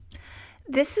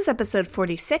This is episode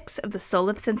 46 of the Soul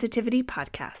of Sensitivity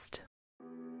podcast.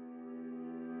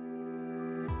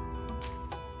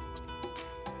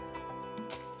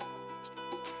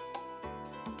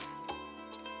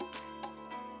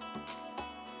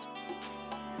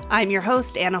 I'm your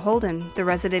host, Anna Holden, the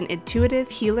resident intuitive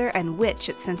healer and witch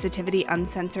at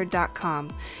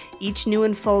sensitivityuncensored.com. Each new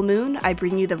and full moon, I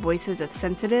bring you the voices of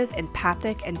sensitive,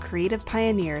 empathic, and creative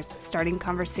pioneers, starting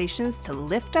conversations to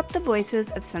lift up the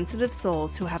voices of sensitive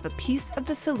souls who have a piece of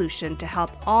the solution to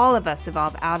help all of us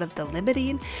evolve out of the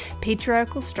limiting,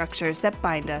 patriarchal structures that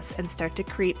bind us and start to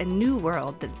create a new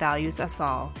world that values us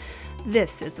all.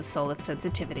 This is the Soul of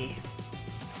Sensitivity.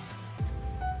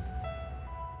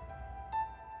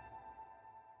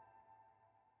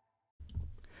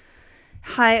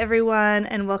 Hi, everyone,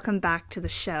 and welcome back to the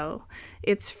show.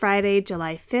 It's Friday,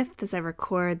 July 5th, as I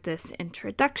record this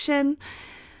introduction,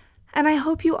 and I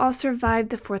hope you all survived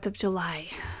the 4th of July.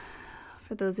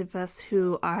 For those of us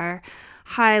who are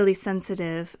highly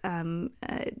sensitive,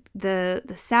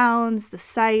 the sounds, the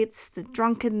sights, the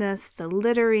drunkenness, the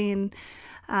littering,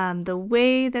 the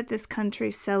way that this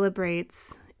country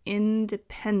celebrates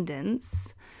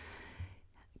independence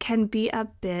can be a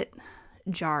bit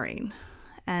jarring.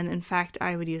 And in fact,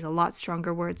 I would use a lot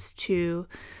stronger words to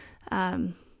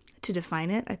define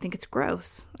it. I think it's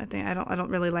gross. I don't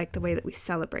really like the way that we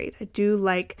celebrate. I do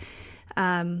like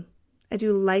some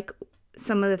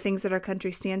of the things that our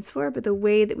country stands for, but the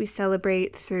way that we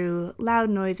celebrate through loud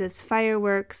noises,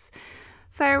 fireworks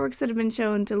that have been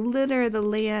shown to litter the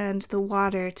land, the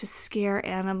water, to scare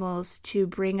animals, to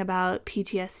bring about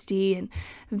PTSD and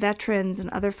veterans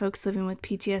and other folks living with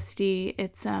PTSD.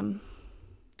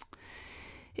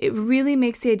 It really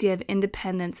makes the idea of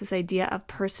independence, this idea of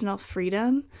personal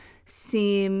freedom,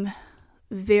 seem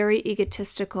very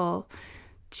egotistical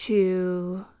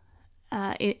to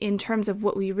in terms of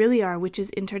what we really are, which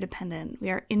is interdependent. We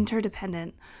are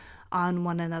interdependent on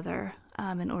one another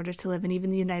in order to live. And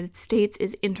even the United States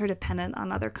is interdependent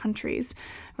on other countries,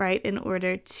 right, in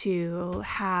order to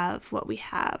have what we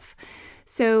have.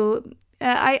 So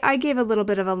I gave a little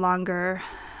bit of a longer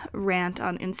rant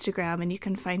on Instagram, and you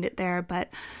can find it there. But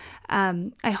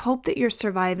I hope that you're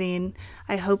surviving.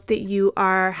 I hope that you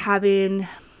are having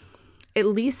at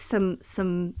least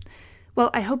some.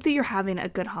 Well, I hope that you're having a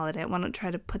good holiday. I want to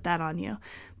try to put that on you,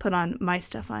 put on my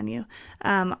stuff on you.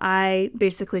 I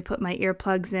basically put my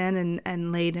earplugs in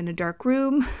and laid in a dark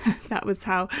room. That was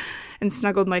how, and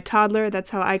snuggled my toddler.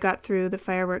 That's how I got through the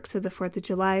fireworks of the 4th of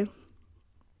July.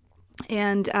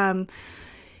 And,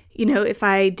 if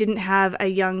I didn't have a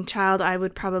young child, I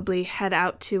would probably head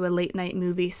out to a late night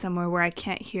movie somewhere where I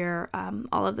can't hear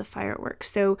all of the fireworks.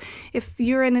 So if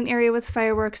you're in an area with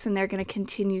fireworks and they're going to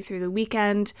continue through the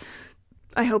weekend,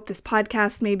 I hope this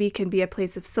podcast maybe can be a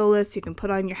place of solace. You can put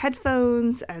on your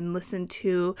headphones and listen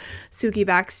to Suki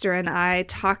Baxter and I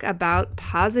talk about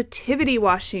positivity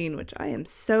washing, which I am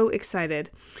so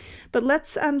excited. But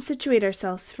let's situate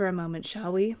ourselves for a moment,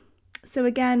 shall we? So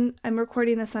again, I'm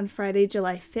recording this on Friday,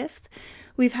 July 5th.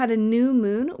 We've had a new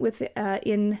moon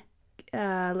in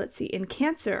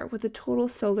Cancer with a total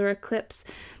solar eclipse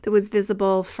that was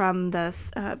visible from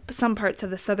some parts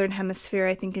of the southern hemisphere,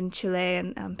 I think in Chile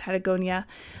and Patagonia.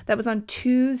 That was on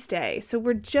Tuesday. So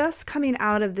we're just coming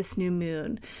out of this new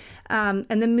moon.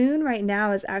 And the moon right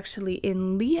now is actually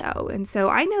in Leo. And so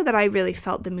I know that I really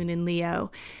felt the moon in Leo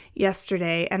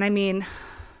yesterday. And I mean,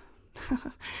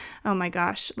 oh my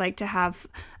gosh, like to have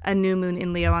a new moon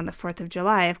in Leo on the 4th of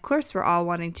July. Of course, we're all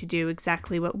wanting to do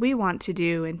exactly what we want to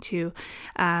do and to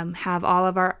have all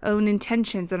of our own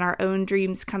intentions and our own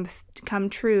dreams come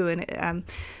true. And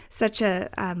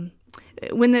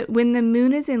when the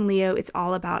moon is in Leo, it's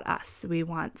all about us. We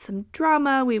want some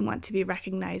drama. We want to be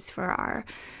recognized for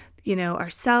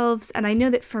ourselves. And I know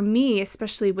that for me,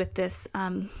 especially with this,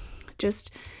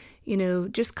 just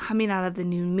coming out of the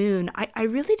new moon, I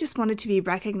really just wanted to be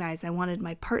recognized. I wanted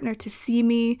my partner to see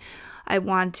me. I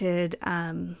wanted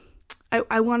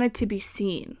to be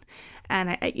seen.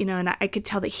 And I could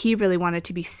tell that he really wanted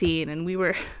to be seen, and we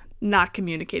were not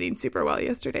communicating super well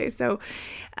yesterday. So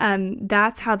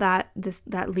that's how that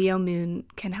Leo moon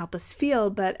can help us feel.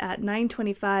 But at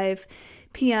 9:25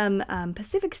 p.m.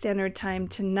 Pacific Standard Time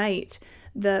tonight,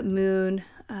 the moon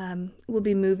will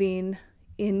be moving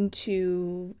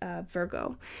into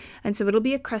Virgo. And so it'll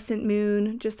be a crescent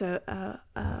moon, just a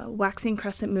waxing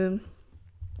crescent moon.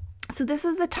 So this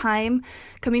is the time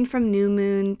coming from new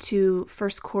moon to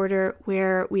first quarter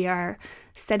where we are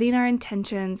setting our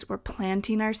intentions, we're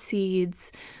planting our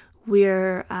seeds,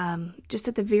 we're just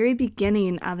at the very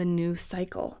beginning of a new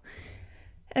cycle.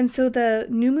 And so the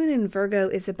new moon in Virgo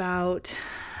is about,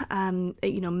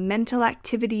 mental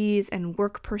activities and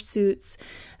work pursuits,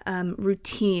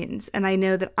 routines. And I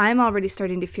know that I'm already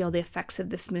starting to feel the effects of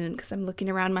this moon because I'm looking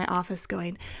around my office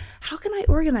going, how can I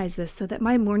organize this so that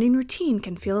my morning routine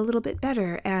can feel a little bit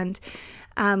better? And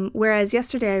whereas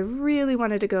yesterday I really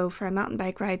wanted to go for a mountain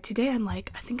bike ride, today I'm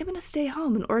like, I think I'm going to stay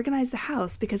home and organize the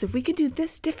house, because if we can do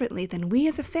this differently, then we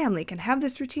as a family can have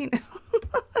this routine.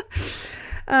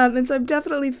 And so I'm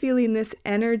definitely feeling this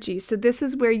energy. So this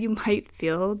is where you might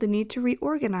feel the need to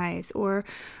reorganize or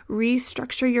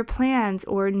restructure your plans,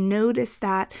 or notice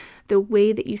that the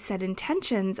way that you set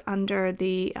intentions under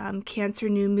the Cancer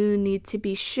new moon need to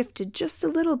be shifted just a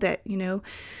little bit. I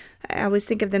always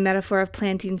think of the metaphor of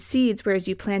planting seeds, whereas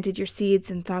you planted your seeds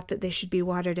and thought that they should be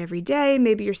watered every day.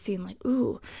 Maybe you're seeing like,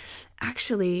 ooh,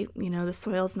 actually, the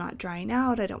soil's not drying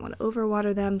out. I don't want to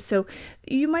overwater them. So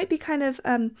you might be kind of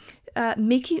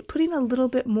putting a little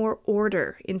bit more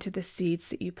order into the seeds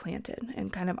that you planted,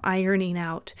 and kind of ironing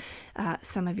out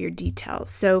some of your details.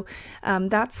 So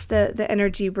that's the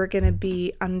energy we're going to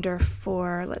be under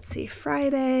for, let's see,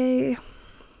 Friday,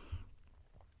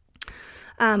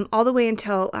 all the way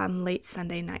until late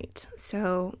Sunday night.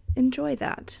 So enjoy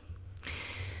that.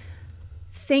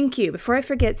 Thank you. Before I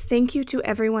forget, thank you to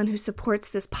everyone who supports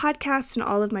this podcast and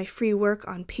all of my free work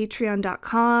on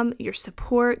patreon.com. Your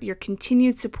support, your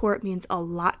continued support means a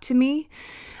lot to me.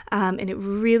 And it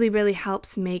really, really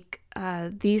helps make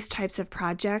these types of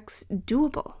projects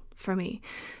doable for me.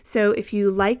 So if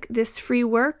you like this free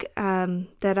work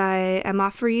that I am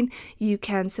offering, you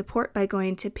can support by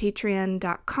going to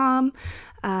patreon.com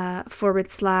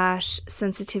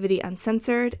 /sensitivity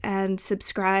uncensored and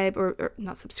subscribe, or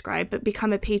not subscribe, but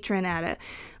become a patron at a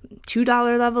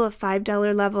 $2 level, a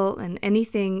 $5 level, and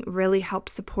anything really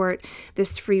helps support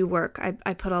this free work.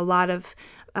 I put a lot of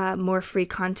more free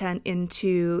content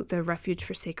into the Refuge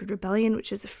for Sacred Rebellion,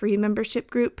 which is a free membership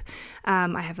group.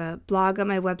 I have a blog on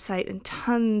my website and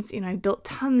tons, I built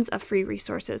tons of free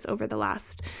resources over the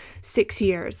last 6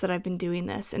 years that I've been doing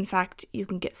this. In fact, you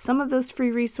can get some of those free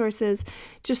resources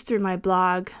just through my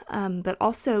blog, but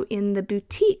also in the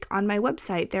boutique on my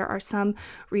website. There are some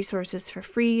resources for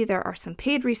free. There are some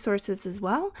paid resources as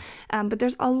well, but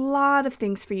there's a lot of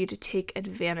things for you to take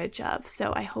advantage of.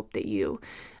 So I hope that you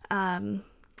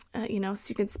so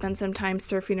you can spend some time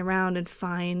surfing around and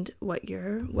find what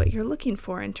you're looking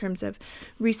for in terms of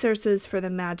resources for the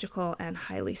magical and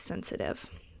highly sensitive.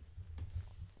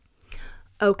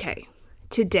 Okay,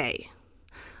 today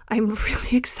I'm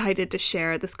really excited to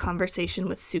share this conversation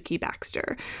with Suki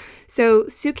Baxter. So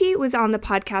Suki was on the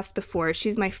podcast before.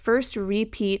 She's my first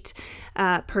repeat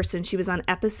person. She was on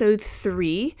episode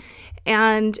 3,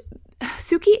 and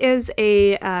Suki is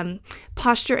a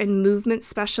posture and movement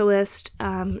specialist.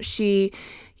 She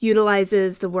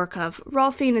utilizes the work of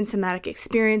Rolfing and somatic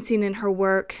experiencing in her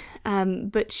work,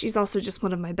 but she's also just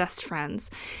one of my best friends.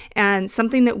 And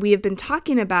something that we have been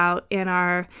talking about in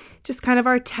our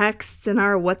texts and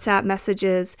our WhatsApp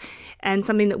messages, and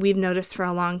something that we've noticed for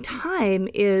a long time,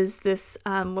 is this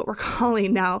what we're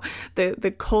calling now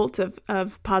the cult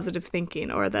of positive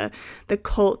thinking, or the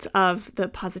cult of the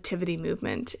positivity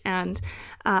movement, and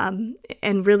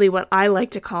really what I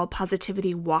like to call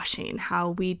positivity washing.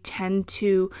 How we tend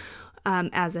to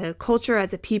as a culture,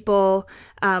 as a people,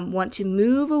 want to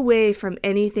move away from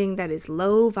anything that is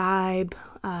low vibe,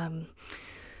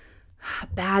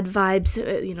 bad vibes,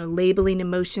 labeling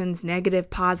emotions, negative,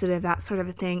 positive, that sort of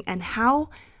a thing, and how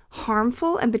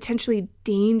harmful and potentially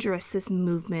dangerous this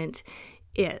movement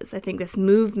is. I think this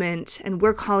movement, and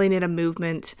we're calling it a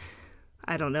movement,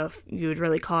 I don't know if you would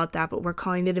really call it that, but we're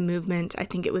calling it a movement. I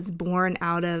think it was born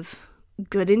out of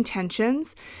good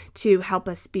intentions to help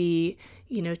us be,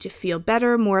 to feel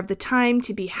better more of the time,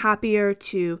 to be happier,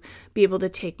 to be able to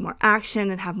take more action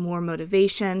and have more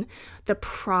motivation. The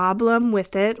problem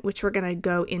with it, which we're going to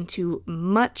go into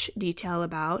much detail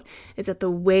about, is that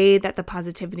the way that the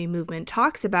positivity movement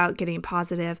talks about getting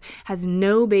positive has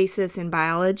no basis in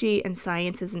biology and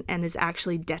science, and is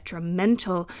actually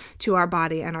detrimental to our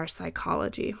body and our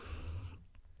psychology.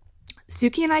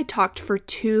 Suki and I talked for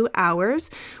 2 hours,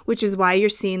 which is why you're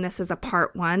seeing this as a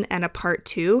part 1 and a part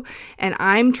 2. And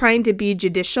I'm trying to be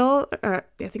judicial, I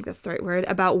think that's the right word,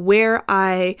 about where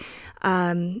I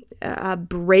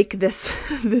break this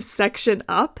section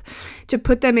up to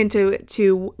put them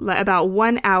into about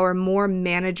 1 hour more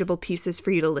manageable pieces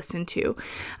for you to listen to.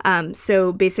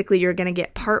 So basically, you're going to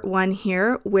get part 1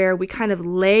 here, where we kind of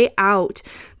lay out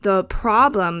the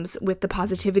problems with the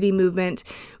positivity movement.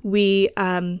 We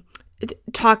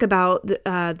talk about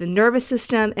the nervous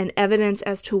system and evidence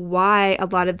as to why a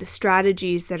lot of the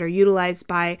strategies that are utilized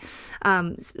by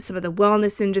some of the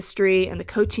wellness industry and the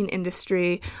coaching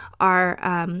industry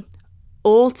are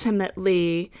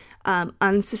ultimately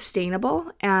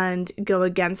unsustainable and go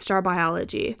against our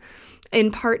biology. In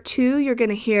part 2, we're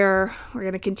going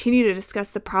to continue to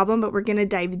discuss the problem, but we're going to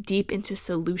dive deep into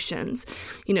solutions.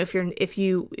 You know, if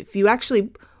you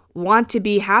actually want to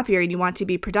be happier and you want to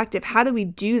be productive, how do we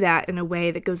do that in a way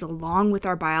that goes along with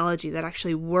our biology, that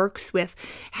actually works with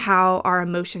how our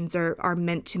emotions are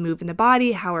meant to move in the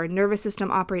body, how our nervous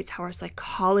system operates, how our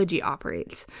psychology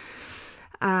operates?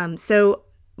 So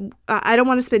I don't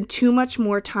want to spend too much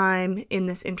more time in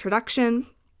this introduction.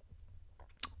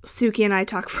 Suki and I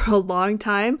talk for a long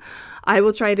time. I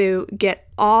will try to get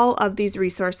all of these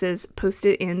resources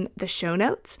posted in the show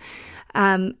notes.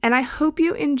 And I hope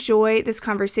you enjoy this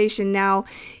conversation. Now,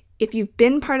 if you've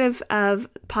been part of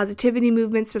positivity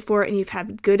movements before and you've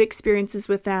had good experiences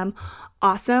with them,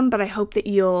 awesome. But I hope that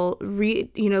you'll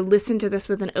listen to this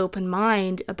with an open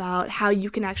mind about how you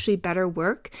can actually better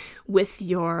work with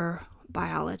your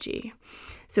biology.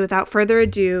 So without further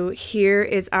ado, here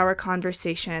is our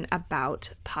conversation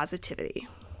about positivity.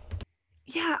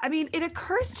 Yeah, I mean, it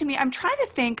occurs to me, I'm trying to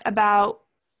think about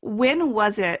when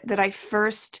was it that I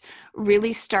first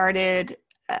really started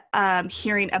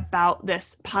hearing about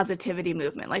this positivity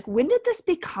movement? Like, when did this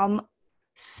become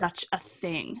such a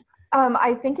thing?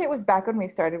 I think it was back when we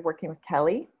started working with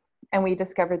Kelly and we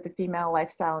discovered the female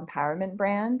lifestyle empowerment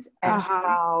brand, and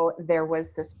how there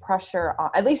was this pressure on,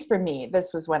 at least for me,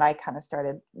 this was when I kind of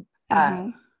started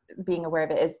being aware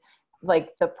of it, is like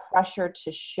the pressure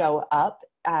to show up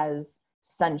as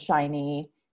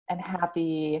sunshiny and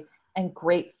happy and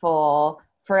grateful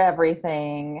for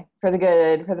everything, for the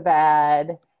good, for the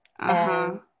bad.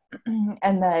 And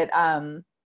that,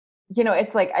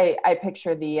 it's like, I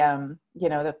picture the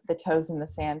toes in the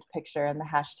sand picture and the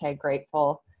hashtag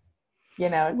grateful,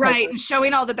 right. And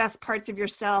showing all the best parts of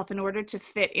yourself in order to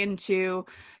fit into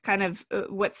kind of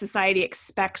what society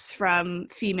expects from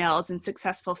females and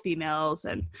successful females,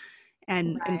 and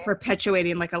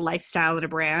perpetuating like a lifestyle and a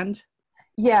brand.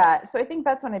 Yeah. So I think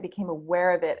that's when I became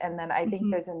aware of it. And then I think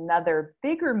there's another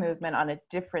bigger movement on a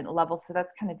different level. So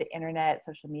that's kind of the internet,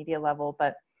 social media level,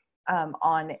 but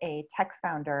on a tech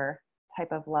founder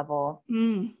type of level,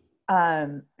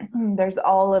 there's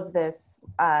all of this,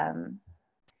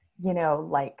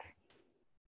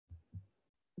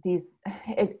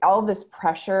 all this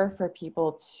pressure for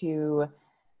people to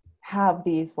have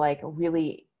these like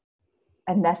really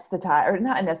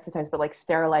anesthetized, but like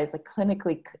sterilized, like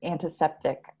clinically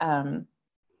antiseptic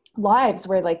lives,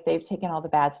 where like they've taken all the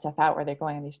bad stuff out, where they're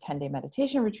going on these 10-day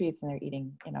meditation retreats and they're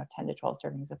eating 10 to 12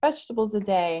 servings of vegetables a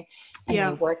day, and they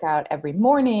work out every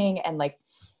morning, and like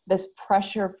this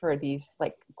pressure for these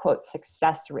like quote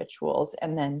success rituals.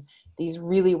 And then these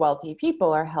really wealthy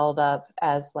people are held up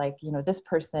as like, this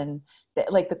person,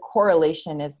 that like the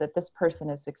correlation is that this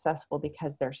person is successful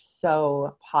because they're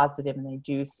so positive and they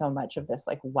do so much of this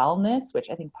like wellness, which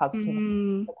I think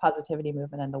the positivity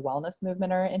movement and the wellness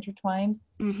movement are intertwined,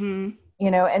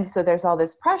 and so there's all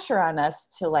this pressure on us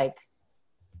to like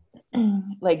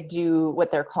do what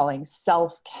they're calling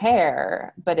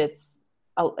self-care, but it's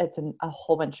a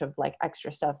whole bunch of like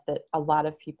extra stuff that a lot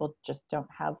of people just don't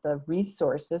have the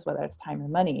resources, whether it's time or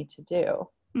money, to do.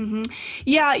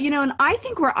 Yeah. And I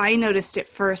think where I noticed it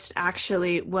first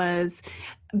actually was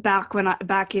back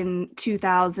in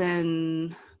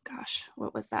 2000, gosh,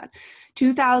 what was that?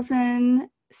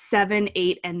 2007,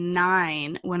 8, and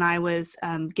 9, when I was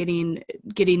getting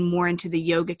more into the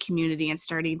yoga community and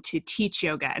starting to teach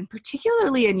yoga, and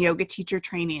particularly in yoga teacher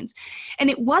trainings. And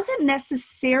it wasn't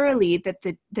necessarily that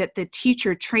the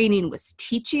teacher training was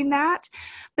teaching that,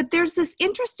 but there's this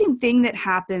interesting thing that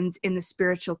happens in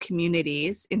spiritual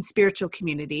communities,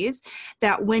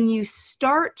 that when you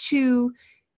start to,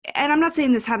 and I'm not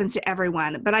saying this happens to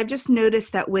everyone, but I've just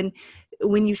noticed that when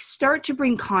you start to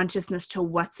bring consciousness to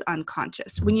what's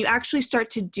unconscious, when you actually start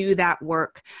to do that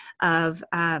work of,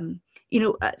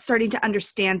 starting to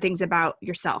understand things about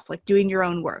yourself, like doing your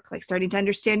own work, like starting to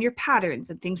understand your patterns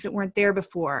and things that weren't there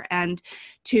before, and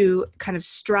to kind of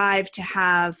strive to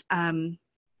have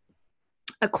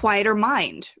a quieter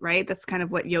mind, right? That's kind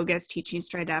of what yoga is teaching,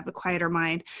 trying to have a quieter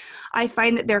mind. I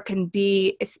find that there can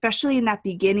be, especially in that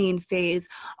beginning phase,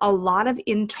 a lot of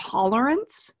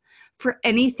intolerance for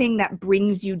anything that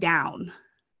brings you down.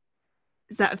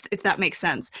 If that makes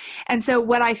sense. And so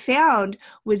what I found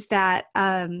was that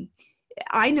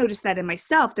I noticed that in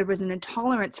myself, there was an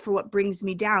intolerance for what brings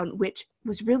me down, which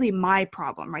was really my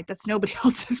problem, right? That's nobody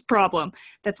else's problem.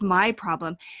 That's my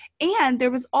problem. And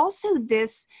there was also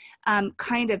this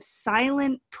kind of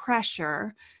silent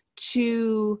pressure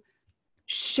to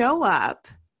show up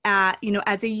at,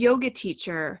 as a yoga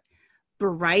teacher,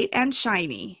 bright and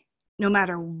shiny, no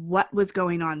matter what was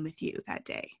going on with you that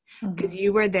day, because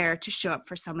you were there to show up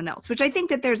for someone else, which I think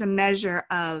that there's a measure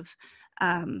of,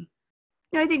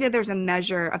 I think that there's a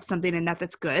measure of something in that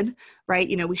that's good, right?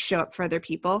 We show up for other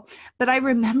people. But I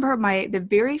remember the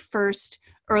very first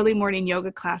early morning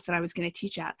yoga class that I was going to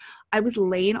teach at, I was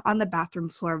laying on the bathroom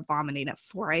floor vomiting at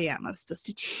 4 a.m. I was supposed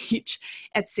to teach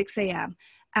at 6 a.m.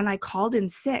 And I called in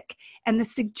sick. And the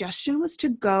suggestion was to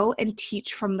go and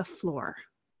teach from the floor.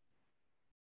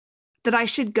 That I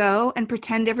should go and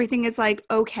pretend everything is like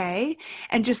okay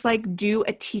and just like do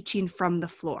a teaching from the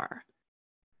floor.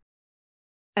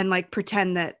 And like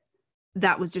pretend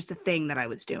that was just a thing that I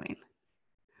was doing.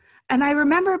 And I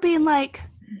remember being like,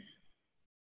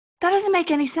 that doesn't make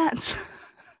any sense.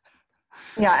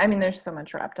 Yeah, I mean, there's so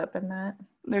much wrapped up in that.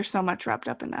 There's so much wrapped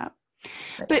up in that.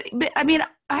 But I mean,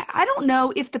 I don't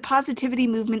know if the positivity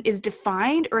movement is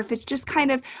defined or if it's just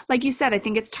kind of, like you said, I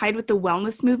think it's tied with the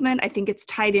wellness movement. I think it's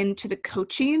tied into the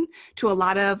coaching, to a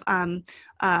lot of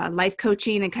life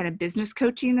coaching and kind of business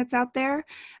coaching that's out there.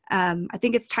 I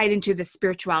think it's tied into the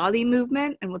spirituality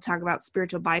movement, and we'll talk about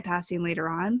spiritual bypassing later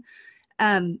on.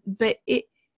 But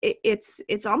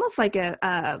it's almost like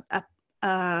a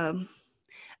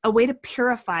way to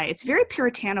purify. It's very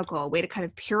puritanical, a way to kind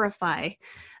of purify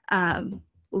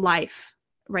life,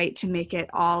 right? To make it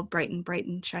all bright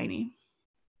and shiny.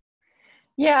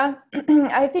 Yeah,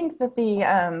 I think that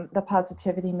the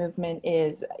positivity movement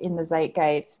is in the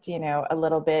zeitgeist, a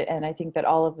little bit, and I think that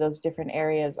all of those different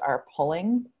areas are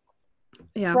pulling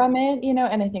from it,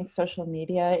 and I think social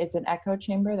media is an echo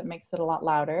chamber that makes it a lot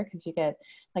louder, because you get,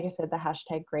 like I said, the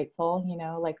hashtag grateful,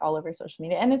 like all over social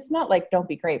media, and it's not like don't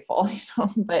be grateful,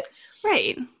 but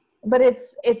right, but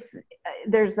it's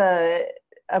there's a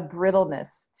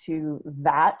brittleness to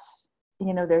that,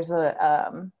 there's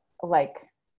a like,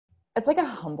 it's like a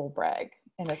humble brag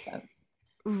in a sense,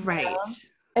 right?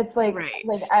 It's like, right.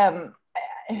 like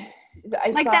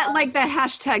the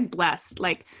hashtag blessed,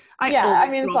 like I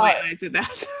mean, roll my eyes at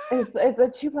that. it's a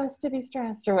too blessed to be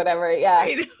stressed or whatever. Yeah.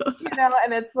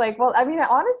 And it's like, well, I mean,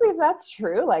 honestly, if that's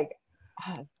true, like,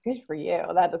 good for you.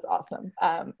 That is awesome.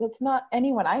 It's not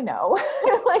anyone I know.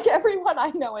 Like, everyone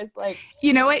I know is like,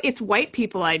 you know what? It's white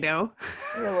people I know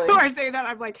really? who are saying that.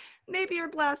 I'm like, maybe you're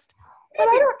blessed. But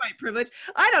I don't, white privilege.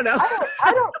 I don't know.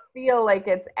 I don't feel like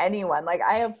it's anyone. Like,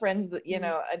 I have friends, in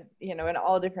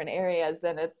all different areas,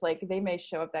 and it's like they may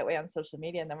show up that way on social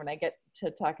media, and then when I get to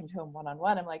talking to them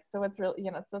one-on-one, I'm like, so what's really,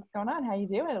 so what's going on? How you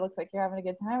doing? It looks like you're having a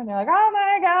good time. And they're like, oh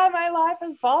my God, my life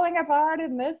is falling apart,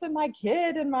 and this, and my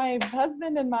kid, and my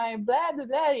husband, and my blah blah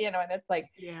blah. And it's like,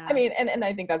 yeah. I mean, and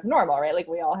I think that's normal, right? Like,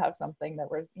 we all have something that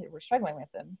we're struggling with,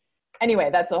 and anyway,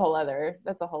 that's a whole other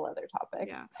topic.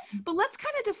 Yeah. But let's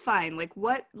kind of define,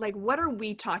 what are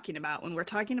we talking about when we're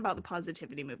talking about the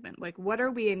positivity movement? Like, what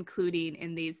are we including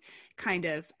in these kind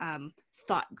of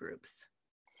thought groups?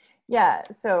 Yeah.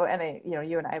 So, and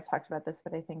you and I have talked about this,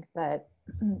 but I think that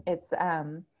it's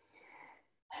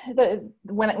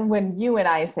when you and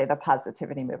I say the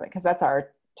positivity movement, because that's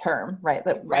our term, right?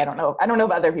 That I don't know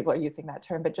if other people are using that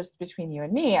term, but just between you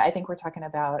and me, I think we're talking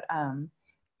about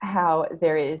how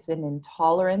there is an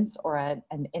intolerance or an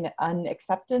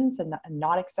unacceptance and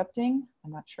not accepting,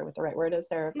 I'm not sure what the right word is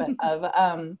there, but of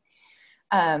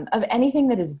anything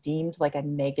that is deemed like a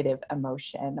negative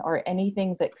emotion, or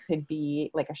anything that could be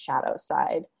like a shadow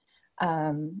side.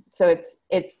 So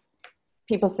it's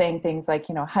people saying things like,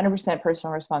 100%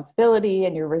 personal responsibility,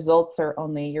 and your results are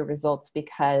only your results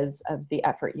because of the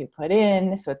effort you put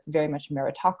in. So it's very much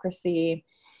meritocracy.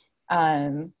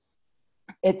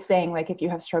 It's saying, like, if you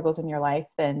have struggles in your life,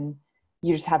 then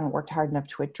you just haven't worked hard enough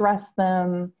to address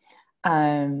them.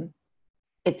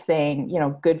 It's saying,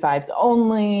 good vibes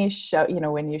only.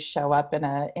 When you show up in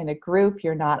a group,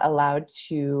 you're not allowed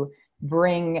to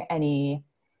bring any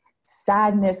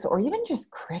sadness or even just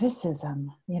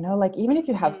criticism, like, even if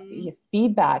you have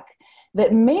feedback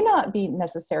that may not be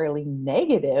necessarily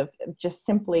negative, just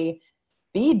simply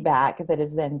feedback that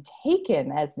is then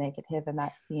taken as negative, and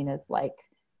that's seen as like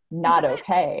not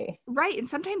okay. Right. And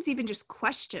sometimes even just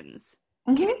questions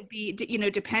can be,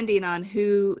 depending on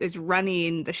who is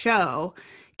running the show,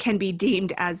 can be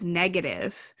deemed as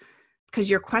negative, because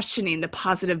you're questioning the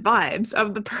positive vibes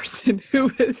of the person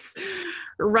who is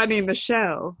running the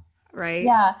show. right?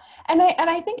 Yeah. And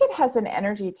I think it has an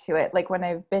energy to it. Like when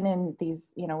I've been in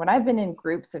these, when I've been in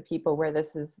groups of people where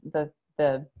this is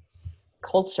the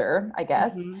culture, I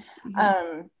guess, Hmm. Hmm.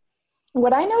 um,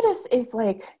 what I notice is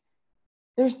like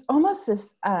there's almost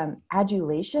this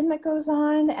adulation that goes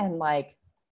on, and like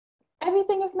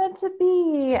everything is meant to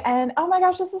be, and oh my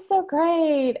gosh, this is so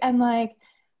great, and like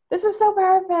this is so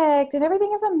perfect, and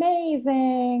everything is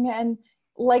amazing, and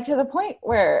like to the point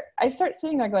where I start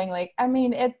sitting there going like, I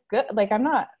mean, it's good, like I'm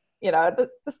not,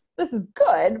 this is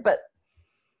good, but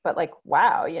like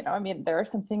wow, I mean, there are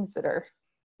some things that are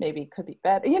maybe could be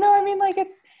better, I mean, like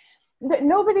it's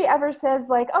nobody ever says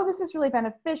like, oh, this is really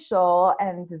beneficial,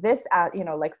 and this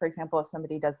like for example, if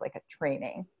somebody does like a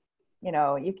training,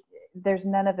 you there's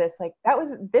none of this like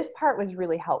this part was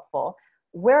really helpful.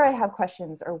 Where I have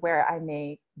questions or where I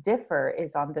may differ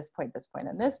is on this point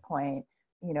and this point.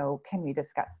 Can we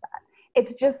discuss that?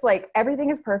 It's just like everything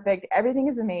is perfect, everything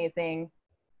is amazing,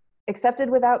 accepted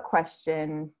without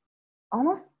question,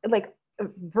 almost like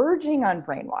verging on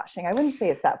brainwashing. I wouldn't say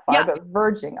it's that far, Yeah. but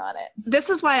verging on it. This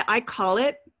is why I call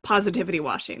it positivity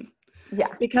washing. Yeah.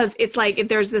 Because it's like if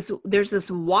there's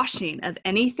this washing of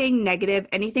anything negative,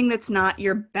 anything that's not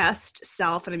your best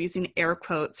self, and I'm using air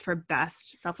quotes for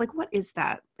best self. Like, what is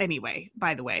that anyway,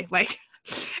 by the way? Like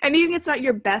anything that's not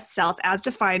your best self as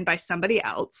defined by somebody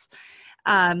else.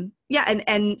 Yeah,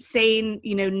 and saying,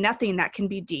 nothing that can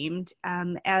be deemed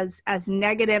as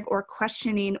negative or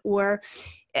questioning, or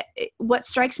what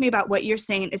strikes me about what you're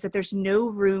saying is that there's no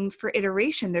room for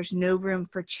iteration. There's no room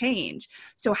for change.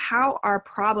 So how are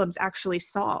problems actually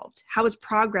solved? How is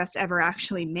progress ever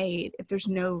actually made if there's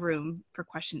no room for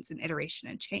questions and iteration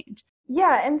and change?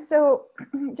 Yeah. And so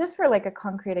just for like a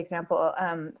concrete example,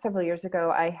 several years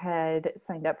ago, I had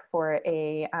signed up for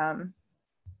a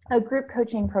group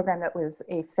coaching program that was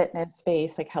a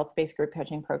fitness-based, like health-based group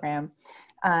coaching program.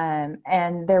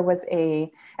 And there was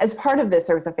as part of this,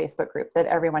 there was a Facebook group that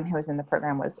everyone who was in the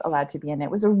program was allowed to be in.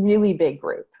 It was a really big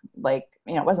group. Like,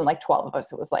 it wasn't like 12 of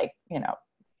us. It was like, I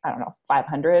don't know,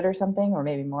 500 or something, or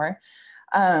maybe more.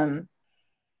 And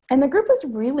the group was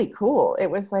really cool.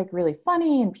 It was like really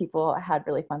funny, and people had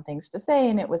really fun things to say.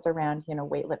 And it was around,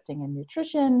 weightlifting and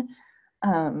nutrition.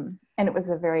 And it was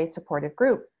a very supportive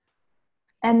group.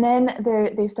 And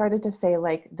then they started to say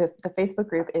like the Facebook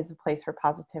group is a place for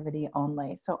positivity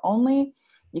only. So only,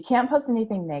 you can't post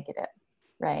anything negative,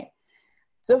 right?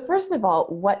 So first of all,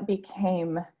 what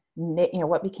became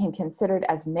considered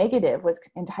as negative was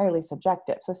entirely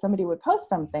subjective. So somebody would post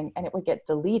something and it would get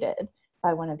deleted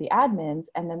by one of the admins,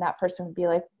 and then that person would be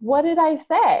like, what did I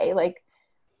say? Like,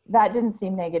 that didn't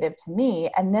seem negative to me.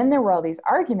 And then there were all these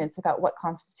arguments about what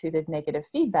constituted negative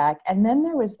feedback. And then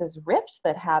there was this rift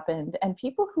that happened, and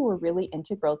people who were really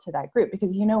integral to that group,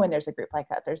 because when there's a group like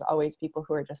that, there's always people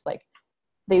who are just like,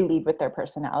 they lead with their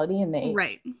personality, and they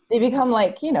become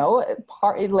like,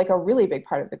 like a really big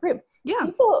part of the group. Yeah.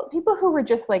 People who were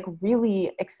just like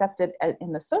really accepted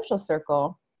in the social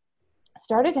circle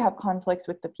started to have conflicts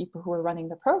with the people who were running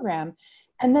the program.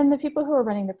 And then the people who were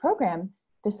running the program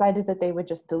decided that they would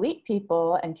just delete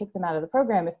people and kick them out of the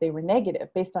program if they were negative,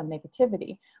 based on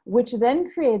negativity, which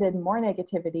then created more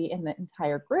negativity in the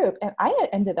entire group. And I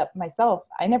ended up myself,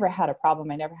 I never had a problem.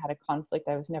 I never had a conflict.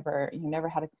 I was never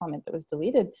had a comment that was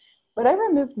deleted, but I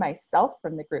removed myself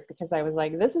from the group because I was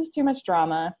like, this is too much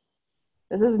drama.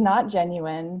 This is not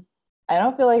genuine. I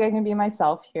don't feel like I can be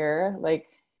myself here. Like,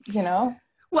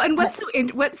 Well, and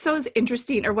what's so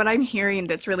interesting, or what I'm hearing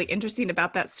that's really interesting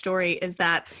about that story is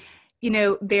that,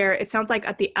 it sounds like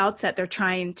at the outset, they're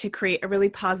trying to create a really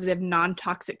positive,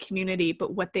 non-toxic community,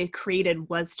 but what they created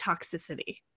was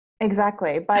toxicity.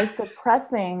 Exactly. By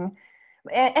suppressing,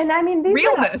 and I mean,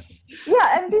 realness.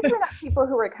 And these were not people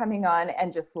who were coming on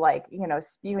and just like,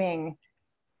 spewing,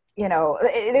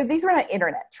 these were not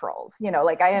internet trolls,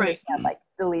 like I understand like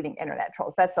deleting internet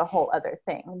trolls, that's a whole other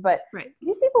thing. But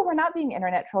these people were not being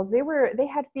internet trolls. They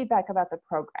had feedback about the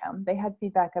program. They had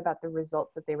feedback about the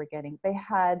results that they were getting. They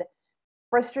had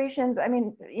frustrations. I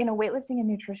mean, weightlifting and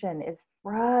nutrition is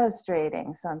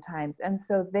frustrating sometimes. And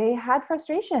so they had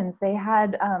frustrations. They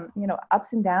had,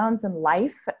 ups and downs in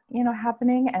life,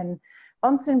 happening, and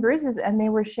bumps and bruises. And they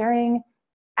were sharing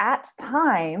at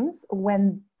times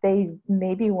when they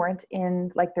maybe weren't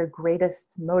in like their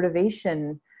greatest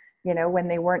motivation, when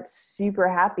they weren't super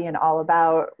happy and all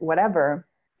about whatever.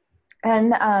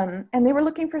 And they were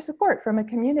looking for support from a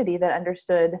community that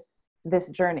understood this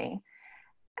journey.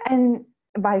 And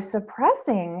by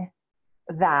suppressing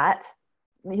that,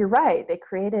 you're right, they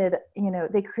created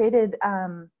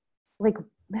like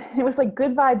it was like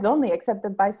good vibes only, except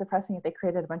that by suppressing it, they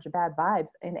created a bunch of bad vibes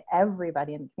in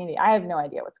everybody in the community. I have no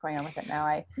idea what's going on with it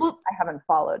now. Well, I haven't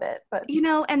followed it, but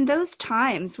and those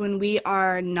times when we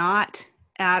are not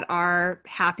at our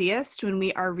happiest, when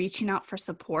we are reaching out for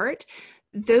support,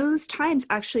 those times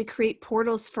actually create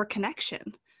portals for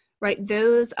connection, right?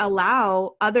 Those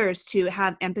allow others to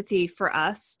have empathy for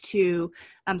us, to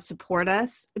support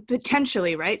us,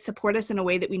 potentially, right? Support us in a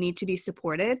way that we need to be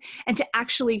supported, and to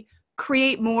actually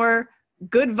create more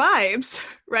good vibes,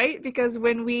 right? Because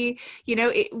when we,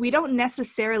 we don't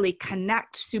necessarily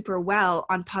connect super well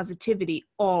on positivity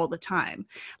all the time.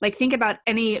 Like, think about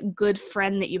any good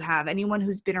friend that you have, anyone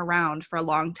who's been around for a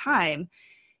long time.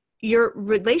 Your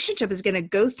relationship is going to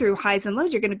go through highs and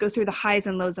lows. You're going to go through the highs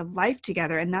and lows of life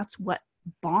together. And that's what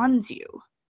bonds you,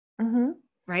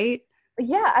 right?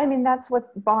 Yeah, I mean, that's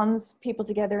what bonds people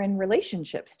together in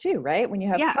relationships too, right? When you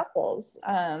have couples,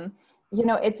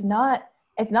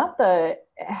 it's not the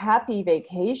happy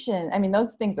vacation. I mean,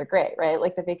 those things are great, right?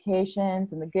 Like the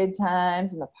vacations and the good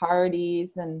times and the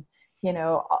parties and,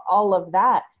 all of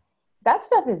that. That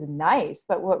stuff is nice,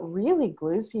 but what really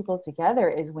glues people together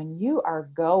is when you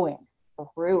are going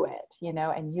through it,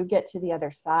 and you get to the other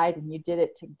side and you did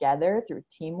it together through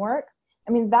teamwork.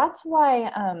 I mean, that's why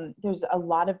there's a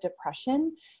lot of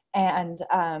depression, and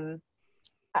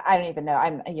I don't even know.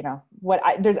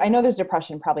 I know there's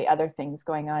depression, probably other things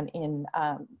going on in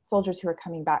soldiers who are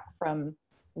coming back from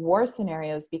war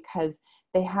scenarios, because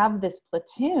they have this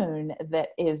platoon that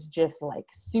is just like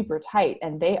super tight,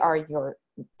 and they are your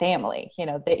family,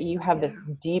 that you have this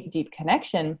deep, deep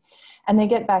connection, and they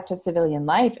get back to civilian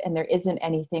life and there isn't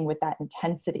anything with that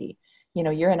intensity.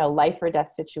 You're in a life or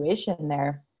death situation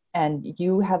there, and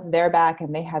you have their back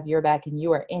and they have your back, and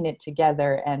you are in it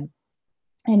together. And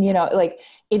like,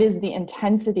 it is the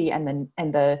intensity and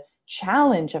the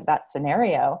challenge of that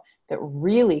scenario that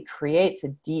really creates a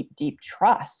deep, deep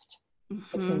trust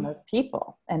between those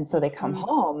people. And so they come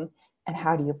home, and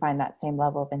how do you find that same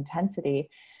level of intensity?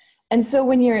 And so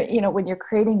when you're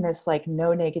creating this like no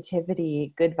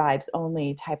negativity, good vibes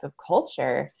only type of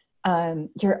culture,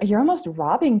 you're almost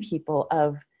robbing people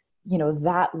of,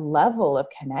 that level of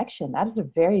connection. That is a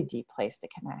very deep place to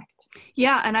connect.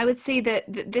 Yeah. And I would say that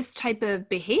this type of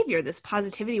behavior, this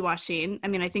positivity washing, I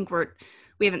mean, I think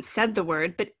we haven't said the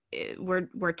word, but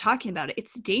we're talking about it.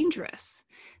 It's dangerous.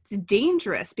 It's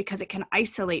dangerous because it can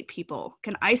isolate people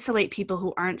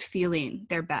who aren't feeling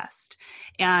their best.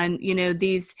 And,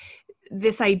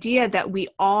 this idea that we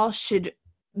all should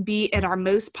be at our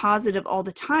most positive all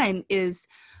the time is,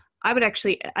 I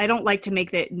don't like to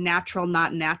make the natural,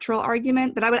 not natural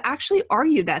argument, but I would actually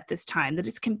argue that this time, that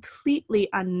it's completely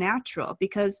unnatural,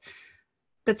 because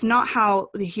that's not how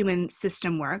the human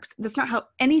system works. That's not how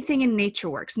anything in nature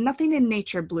works. Nothing in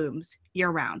nature blooms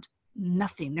year round.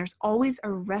 Nothing. There's always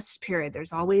a rest period.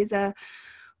 There's always a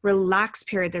relax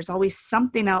period. There's always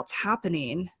something else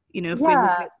happening, if we look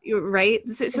at, right?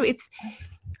 So it's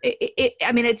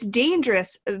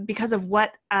dangerous because of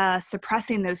what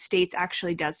suppressing those states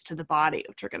actually does to the body,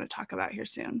 which we're going to talk about here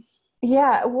soon.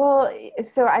 Yeah, well,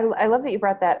 so I love that you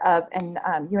brought that up. And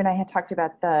you and I had talked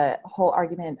about the whole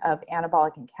argument of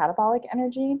anabolic and catabolic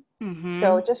energy.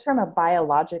 So just from a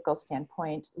biological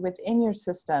standpoint, within your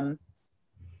system,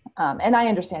 and I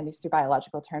understand these through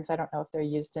biological terms. I don't know if they're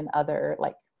used in other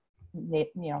like,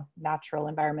 natural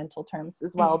environmental terms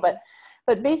as well. But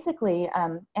basically,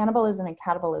 anabolism and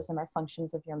catabolism are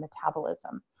functions of your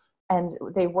metabolism. And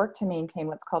they work to maintain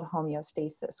what's called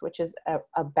homeostasis, which is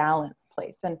a balance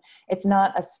place. And it's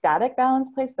not a static balance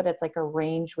place, but it's like a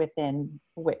range within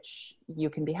which you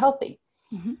can be healthy.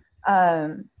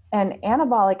 And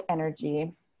anabolic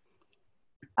energy,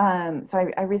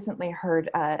 so I recently heard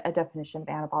a definition of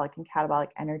anabolic and catabolic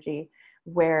energy,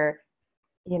 where,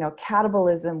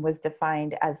 catabolism was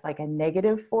defined as like a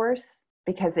negative force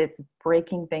because it's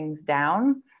breaking things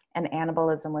down. And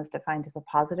anabolism was defined as a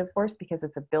positive force because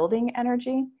it's a building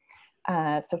energy.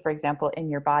 So for example, in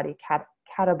your body,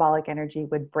 catabolic energy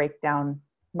would break down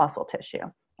muscle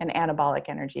tissue, and anabolic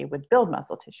energy would build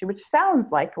muscle tissue, which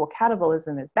sounds like, well,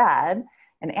 catabolism is bad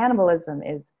and anabolism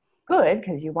is good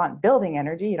because you want building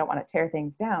energy. You don't want to tear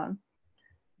things down.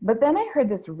 But then I heard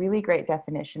this really great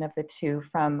definition of the two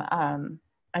from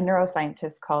a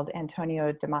neuroscientist called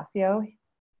Antonio Damasio.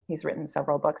 He's written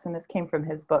several books, and this came from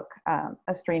his book,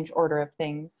 A Strange Order of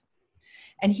Things.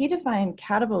 And he defined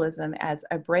catabolism as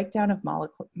a breakdown of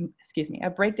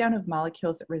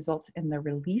molecules that results in the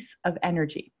release of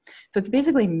energy. So it's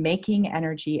basically making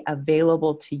energy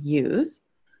available to use.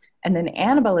 And then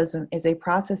anabolism is a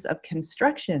process of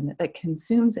construction that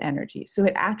consumes energy. So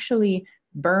it actually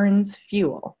burns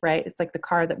fuel, right? It's like the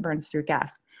car that burns through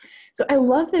gas. So I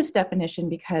love this definition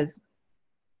because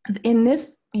in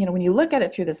this, when you look at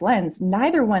it through this lens,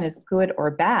 neither one is good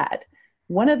or bad.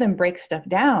 One of them breaks stuff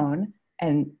down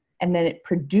and then it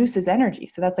produces energy.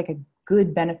 So that's like a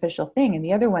good beneficial thing. And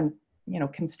the other one,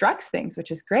 constructs things,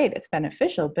 which is great. It's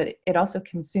beneficial, but it also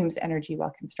consumes energy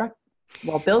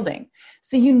while building.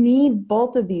 So you need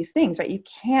both of these things, right? You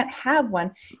can't have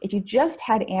one. If you just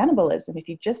had anabolism, if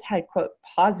you just had, quote,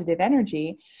 positive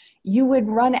energy, you would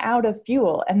run out of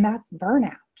fuel, and that's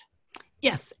burnout.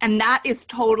 Yes. And that is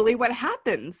totally what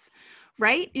happens,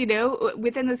 right?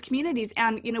 Within those communities.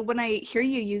 And, when I hear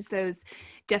you use those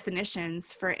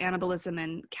definitions for anabolism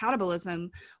and catabolism,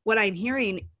 what I'm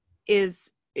hearing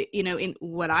is, in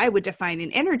what I would define in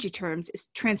energy terms, is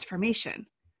transformation.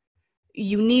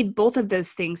 You need both of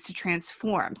those things to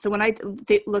transform. So when I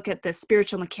look at the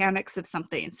spiritual mechanics of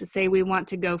something, so say we want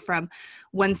to go from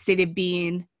one state of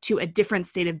being to a different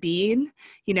state of being,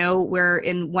 we're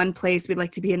in one place, we'd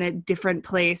like to be in a different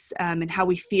place, and how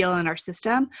we feel in our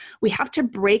system, we have to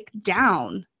break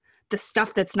down the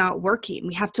stuff that's not working.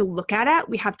 We have to look at it.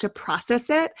 We have to process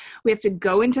it. We have to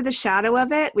go into the shadow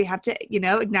of it. We have to,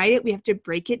 ignite it. We have to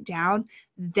break it down.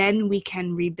 Then we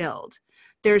can rebuild.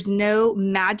 There's no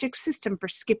magic system for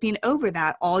skipping over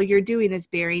that. All you're doing is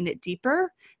burying it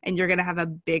deeper, and you're going to have a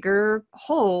bigger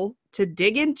hole to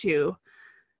dig into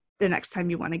the next time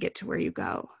you want to get to where you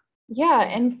go. Yeah.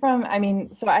 And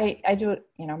so I do,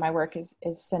 my work is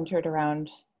centered around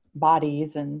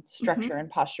bodies and structure and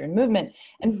posture and movement.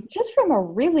 And just from a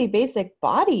really basic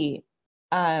body,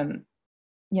 lens,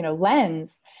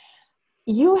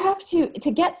 you have to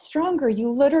get stronger, you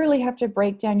literally have to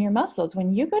break down your muscles.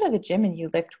 When you go to the gym and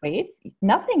you lift weights,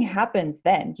 nothing happens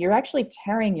then. You're actually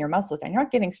tearing your muscles down. You're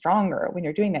not getting stronger when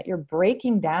you're doing that. You're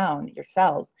breaking down your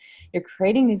cells. You're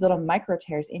creating these little micro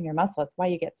tears in your muscle. That's why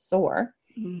you get sore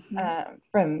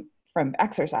from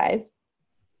exercise.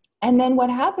 And then what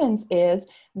happens is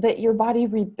that your body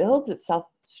rebuilds itself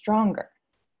stronger.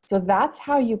 So that's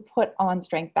how you put on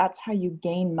strength. That's how you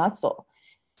gain muscle.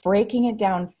 Breaking it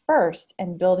down first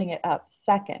and building it up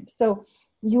second. So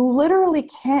you literally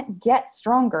can't get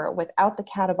stronger without the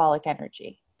catabolic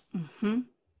energy.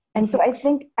 And so I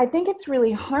think it's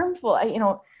really harmful.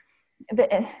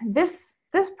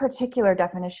 This particular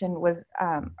definition was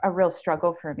a real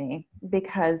struggle for me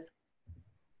because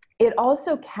it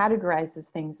also categorizes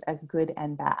things as good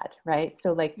and bad, right?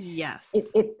 So yes,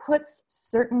 it puts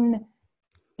certain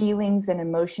feelings and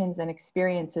emotions and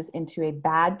experiences into a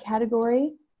bad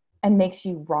category and makes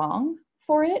you wrong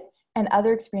for it, and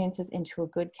other experiences into a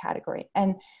good category.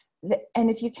 And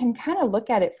if you can kind of look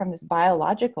at it from this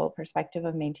biological perspective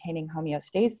of maintaining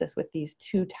homeostasis with these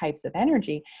two types of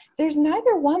energy, there's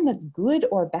neither one that's good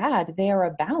or bad. They are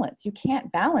a balance. You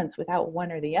can't balance without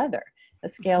one or the other. The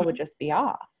scale would just be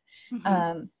off.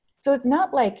 So it's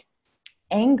not like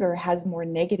anger has more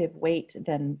negative weight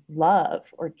than love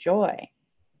or joy.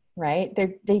 Right?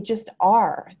 They just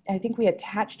are. I think we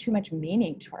attach too much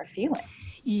meaning to our feelings.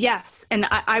 Yes. And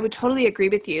I would totally agree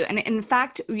with you. And in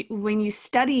fact, when you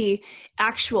study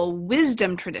actual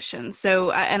wisdom traditions,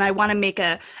 so, and I want to make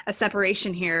a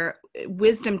separation here,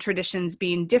 wisdom traditions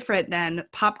being different than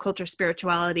pop culture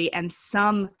spirituality and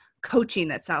some coaching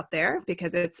that's out there,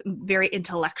 because it's very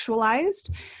intellectualized.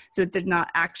 So it does not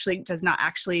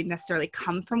actually necessarily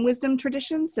come from wisdom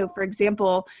traditions. So for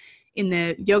example, in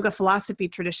the yoga philosophy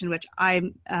tradition, which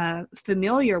I'm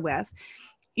familiar with,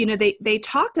 they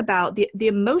talk about the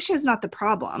emotion is not the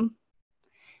problem.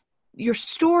 Your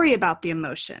story about the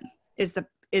emotion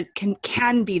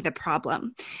can be the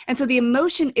problem. And so the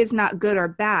emotion is not good or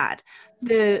bad.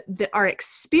 Our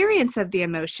experience of the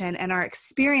emotion and our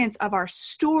experience of our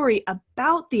story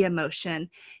about the emotion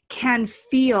can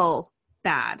feel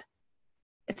bad.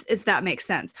 If that makes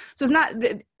sense. So it's not,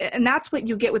 and that's what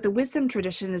you get with the wisdom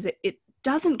tradition, is it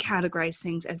doesn't categorize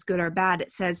things as good or bad.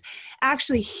 It says,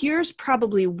 actually, here's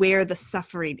probably where the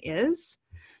suffering is.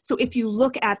 So if you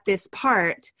look at this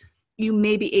part, you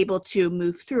may be able to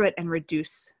move through it and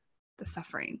reduce the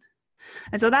suffering.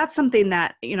 And so that's something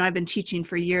that, I've been teaching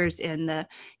for years in the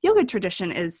yoga tradition,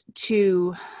 is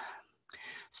to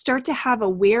start to have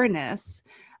awareness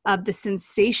of the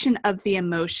sensation of the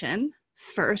emotion.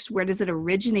 First, where does it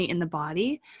originate in the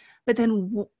body? But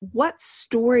then what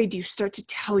story do you start to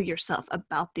tell yourself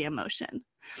about the emotion?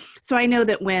 So I know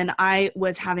that when I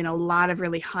was having a lot of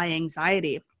really high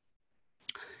anxiety,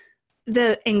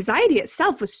 the anxiety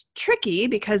itself was tricky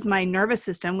because my nervous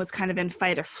system was kind of in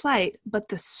fight or flight, but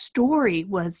the story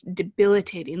was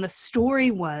debilitating. The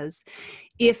story was,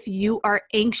 if you are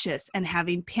anxious and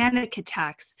having panic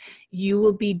attacks, you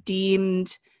will be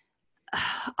deemed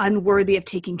unworthy of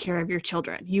taking care of your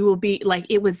children. You will be like,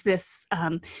 it was this,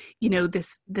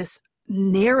 this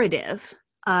narrative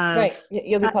Right. of,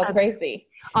 You'll be called crazy.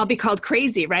 I'll be called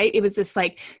crazy, right? It was this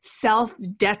like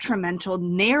self-detrimental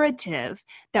narrative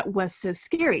that was so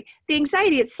scary. The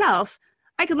anxiety itself,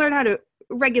 I can learn how to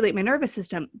regulate my nervous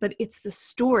system, but it's the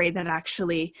story that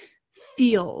actually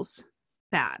feels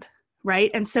bad, right?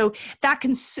 And so that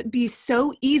can be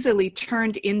so easily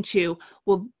turned into,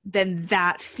 well, then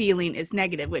that feeling is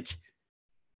negative, which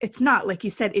it's not. Like you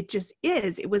said, it just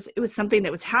is. It was something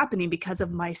that was happening because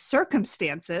of my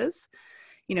circumstances.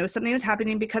 Something was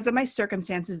happening because of my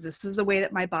circumstances. This is the way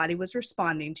that my body was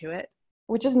responding to it.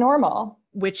 Which is normal.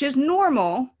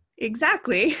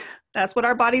 Exactly. That's what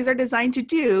our bodies are designed to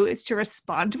do, is to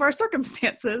respond to our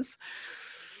circumstances.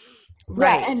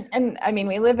 Right. Yeah, and I mean,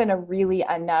 we live in a really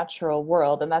unnatural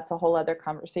world, and that's a whole other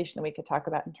conversation that we could talk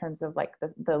about in terms of like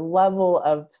the level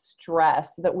of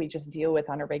stress that we just deal with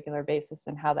on a regular basis,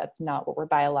 and how that's not what we're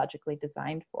biologically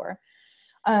designed for.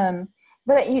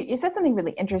 But you said something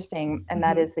really interesting, and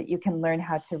that is that you can learn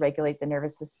how to regulate the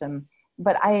nervous system.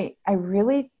 But I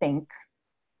really think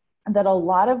that a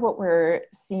lot of what we're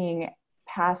seeing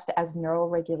passed as neural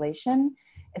regulation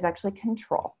is actually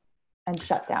control and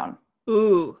shutdown.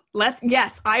 Ooh,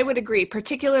 yes, I would agree,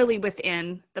 particularly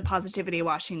within the positivity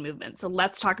washing movement. So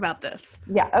let's talk about this.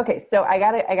 Yeah. Okay. So I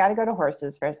gotta go to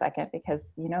horses for a second, because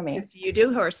you know me. Because you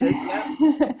do horses.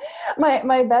 Yeah.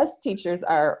 my best teachers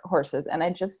are horses, and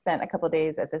I just spent a couple of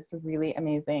days at this really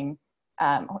amazing.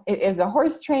 It is a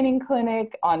horse training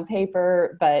clinic on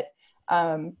paper, but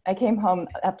I came home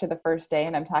after the first day,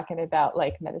 and I'm talking about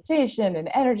like meditation and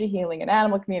energy healing and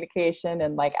animal communication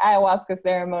and like ayahuasca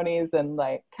ceremonies and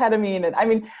like ketamine. And I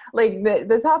mean, like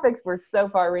the topics were so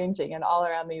far ranging and all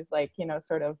around these like,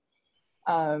 sort of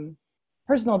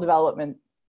personal development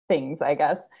things, I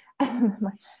guess.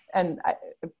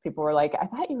 People were like, I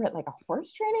thought you were at like a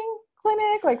horse training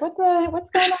clinic. Like what's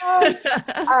going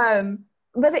on?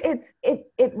 But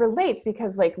it relates,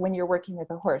 because like when you're working with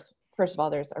a horse, first of all,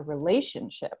 there's a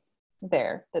relationship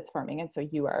there that's forming. And so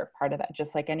you are part of that,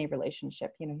 just like any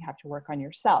relationship. You have to work on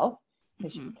yourself,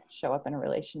 because you can't show up in a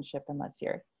relationship unless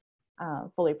you're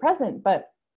fully present. But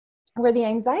where the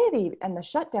anxiety and the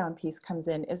shutdown piece comes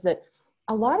in is that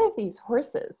a lot of these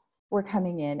horses were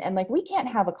coming in, and like we can't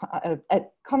have a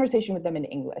conversation with them in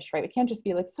English, right? We can't just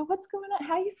be like, so what's going on?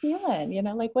 How are you feeling?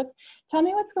 Like tell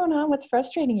me what's going on. What's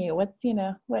frustrating you? What's,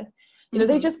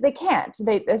 they can't,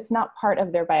 it's not part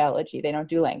of their biology. They don't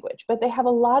do language, but they have a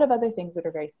lot of other things that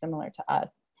are very similar to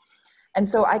us. And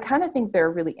so I kind of think they're a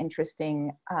really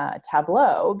interesting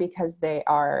tableau, because they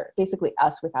are basically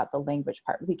us without the language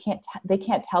part. They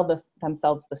can't tell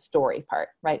themselves the story part,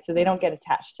 right? So they don't get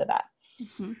attached to that.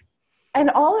 Mm-hmm. And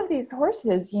all of these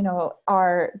horses,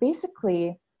 are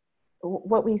basically,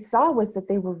 what we saw was that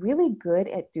they were really good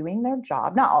at doing their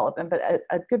job. Not all of them, but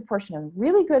a good portion of them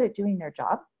really good at doing their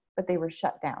job, but they were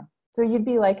shut down. So you'd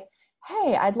be like,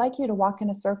 hey, I'd like you to walk in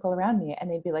a circle around me.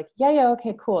 And they'd be like, yeah,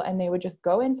 okay, cool. And they would just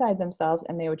go inside themselves,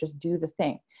 and they would just do the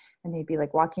thing. And they'd be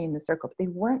like walking in the circle, but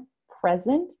they weren't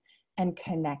present and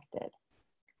connected.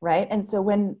 Right. And so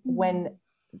when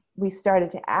we started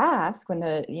to ask, when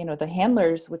the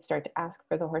handlers would start to ask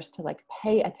for the horse to like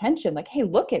pay attention, like, hey,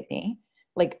 look at me.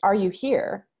 Like, are you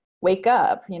here? Wake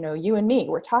up. You and me,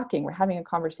 we're talking, we're having a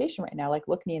conversation right now. Like,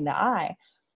 look me in the eye.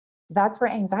 That's where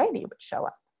anxiety would show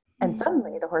up. And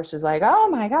suddenly the horse was like, oh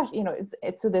my gosh,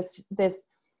 so this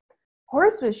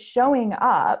horse was showing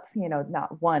up,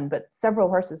 not one, but several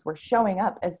horses were showing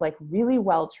up as like really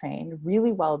well trained,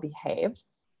 really well behaved,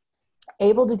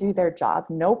 able to do their job,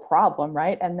 no problem,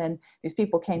 right? And then these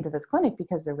people came to this clinic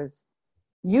because there was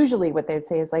usually what they'd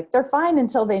say is like, they're fine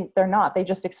until they're not. They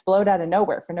just explode out of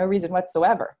nowhere for no reason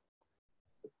whatsoever.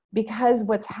 Because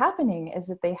what's happening is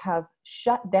that they have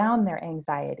shut down their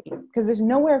anxiety, because there's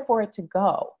nowhere for it to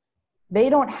go. They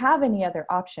don't have any other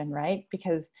option, right?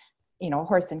 Because, a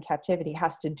horse in captivity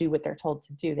has to do what they're told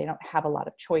to do. They don't have a lot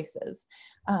of choices.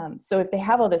 So if they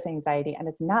have all this anxiety and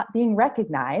it's not being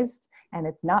recognized, and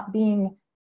it's not being,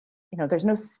 there's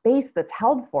no space that's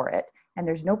held for it, and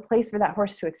there's no place for that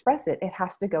horse to express it, it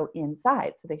has to go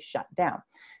inside. So they shut down.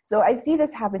 So I see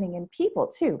this happening in people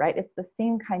too, right? It's the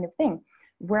same kind of thing.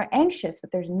 We're anxious,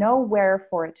 but there's nowhere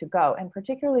for it to go. And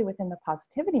particularly within the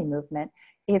positivity movement,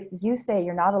 if you say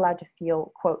you're not allowed to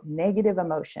feel, quote, negative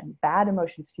emotions, bad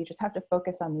emotions, if you just have to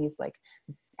focus on these like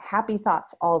happy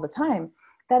thoughts all the time,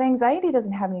 that anxiety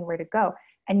doesn't have anywhere to go.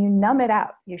 And you numb it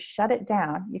out, you shut it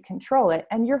down, you control it,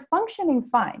 and you're functioning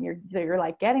fine. You're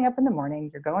like getting up in the morning,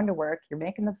 you're going to work, you're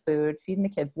making the food, feeding the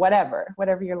kids, whatever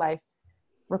your life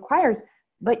requires,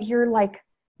 but you're like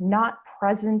not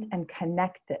present and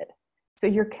connected. So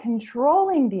you're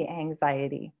controlling the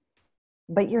anxiety,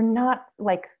 but you're not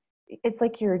like, it's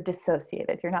like you're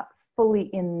dissociated. You're not fully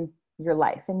in your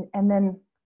life. And then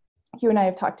you and I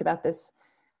have talked about this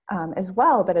as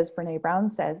well, but as Brene Brown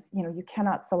says, you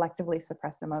cannot selectively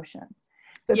suppress emotions.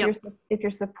 So if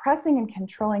you're suppressing and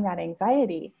controlling that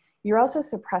anxiety, you're also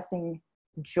suppressing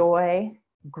joy,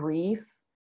 grief,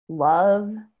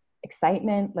 love,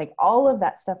 excitement, like all of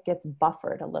that stuff gets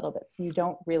buffered a little bit. So you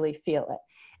don't really feel it.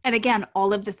 And again,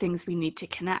 all of the things we need to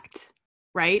connect,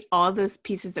 right? All of those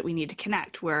pieces that we need to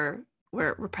connect, we're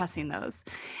repressing those.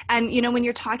 And, when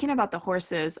you're talking about the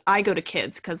horses, I go to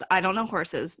kids because I don't know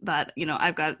horses, but,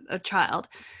 I've got a child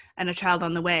and a child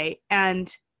on the way.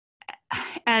 And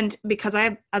because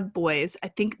I have boys, I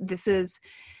think this is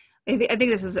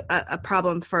a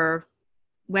problem for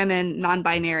women,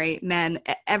 non-binary, men,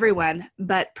 everyone,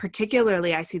 but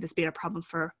particularly I see this being a problem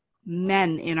for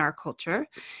men in our culture,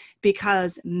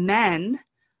 because men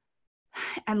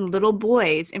and little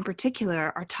boys in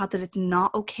particular are taught that it's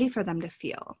not okay for them to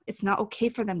feel. It's not okay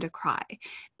for them to cry.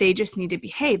 They just need to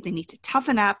behave. They need to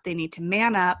toughen up. They need to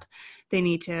man up. They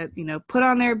need to, put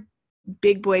on their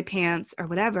big boy pants or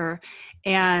whatever,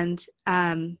 and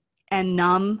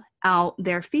numb out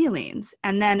their feelings.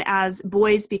 And then as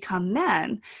boys become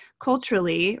men,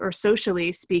 culturally or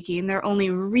socially speaking, they're only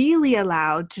really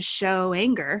allowed to show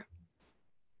anger.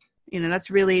 That's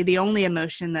really the only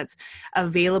emotion that's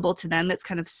available to them that's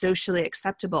kind of socially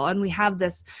acceptable. And we have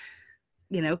this,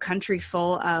 country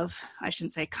full of, I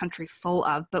shouldn't say country full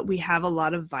of, but we have a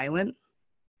lot of violent,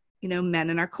 men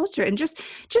in our culture. And just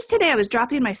today I was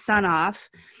dropping my son off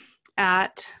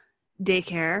at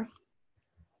daycare,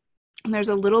 and there's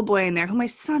a little boy in there who my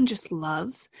son just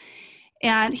loves.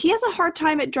 And he has a hard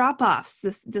time at drop-offs,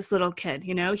 this little kid,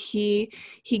 he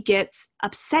gets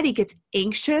upset, he gets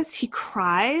anxious, he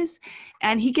cries,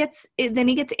 and then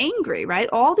he gets angry, right?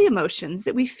 All the emotions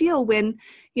that we feel when,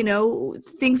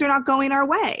 things are not going our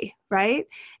way, right?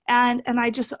 And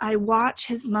I watch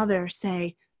his mother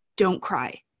say, "Don't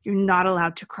cry. You're not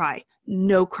allowed to cry.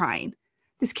 No crying."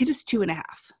 This kid is 2.5.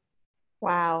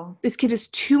 Wow. This kid is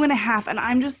 2.5. And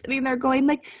I'm just sitting there going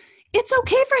like, it's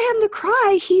okay for him to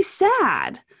cry. He's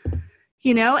sad,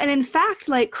 and in fact,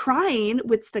 like crying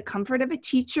with the comfort of a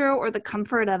teacher or the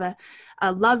comfort of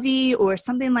a lovey or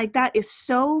something like that is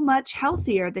so much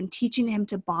healthier than teaching him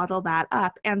to bottle that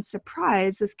up. And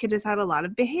surprise, this kid has had a lot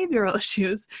of behavioral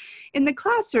issues in the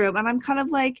classroom. And I'm kind of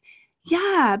like,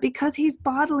 yeah, because he's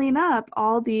bottling up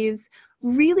all these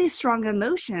really strong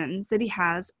emotions that he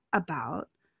has about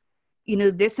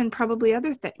this and probably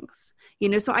other things,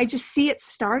 so I just see it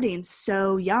starting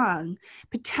so young,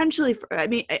 potentially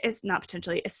it's not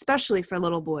potentially, especially for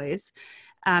little boys.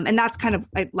 And that's kind of,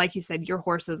 like you said, your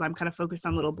horses, I'm kind of focused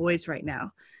on little boys right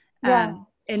now. Yeah.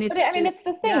 And it's it's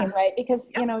the same, right? Because,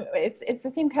 it's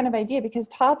the same kind of idea, because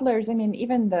toddlers,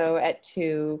 even though at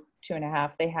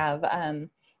 2.5, they have,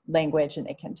 language and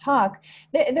they can talk,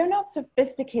 they're not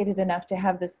sophisticated enough to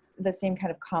have the same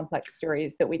kind of complex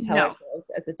stories that we tell ourselves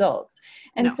as adults.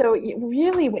 And so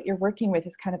really what you're working with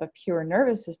is kind of a pure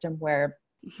nervous system where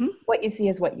what you see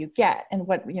is what you get, and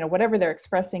what, whatever they're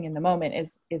expressing in the moment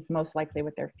is most likely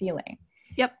what they're feeling.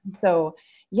 Yep. So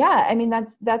yeah,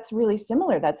 that's really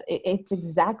similar. It's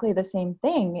exactly the same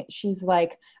thing. She's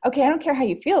like, okay, I don't care how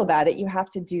you feel about it. You have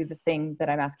to do the thing that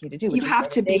I'm asking you to do. You have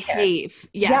to behave.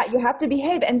 Yes. Yeah, you have to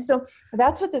behave. And so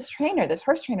that's what this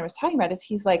horse trainer was talking about, is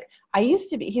he's like,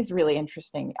 he's really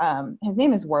interesting. His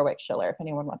name is Warwick Schiller, if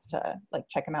anyone wants to like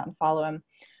check him out and follow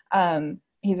him.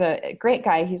 He's a great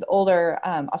guy. He's older,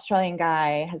 Australian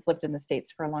guy, has lived in the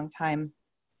States for a long time.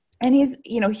 And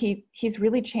he's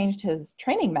really changed his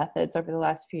training methods over the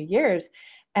last few years.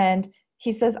 And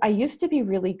he says, I used to be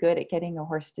really good at getting a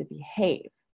horse to behave.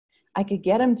 I could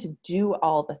get him to do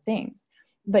all the things.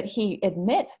 But he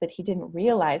admits that he didn't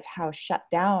realize how shut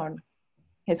down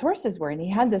his horses were. And he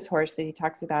had this horse that he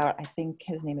talks about, I think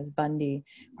his name is Bundy,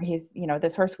 where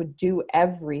this horse would do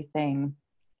everything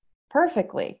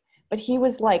perfectly. But he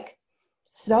was like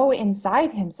so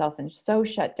inside himself and so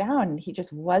shut down. He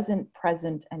just wasn't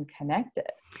present and connected.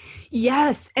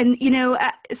 Yes. And,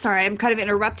 sorry, I'm kind of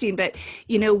interrupting, but,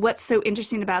 what's so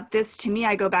interesting about this to me,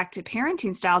 I go back to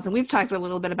parenting styles, and we've talked a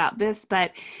little bit about this,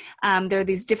 but there are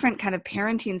these different kind of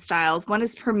parenting styles. One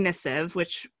is permissive,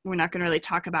 which we're not going to really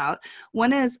talk about.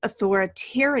 One is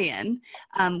authoritarian,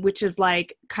 which is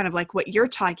kind of like what you're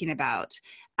talking about.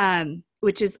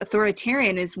 Which is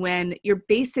authoritarian, is when you're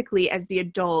basically, as the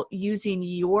adult, using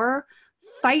your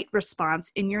fight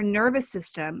response in your nervous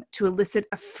system to elicit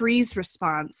a freeze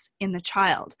response in the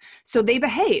child. So they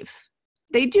behave.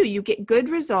 They do. You get good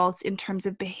results in terms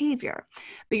of behavior,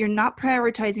 but you're not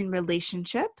prioritizing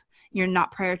relationship. You're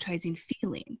not prioritizing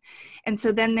feeling. And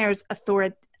so then there's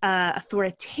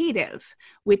authoritative,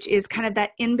 which is kind of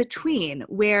that in between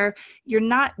where you're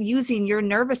not using your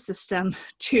nervous system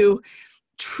to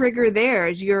trigger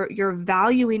theirs. You're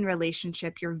valuing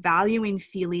relationship, you're valuing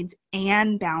feelings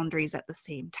and boundaries at the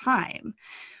same time,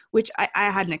 which I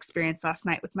had an experience last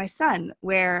night with my son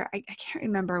where I can't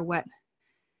remember what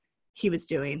he was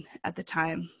doing at the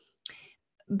time,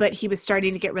 but he was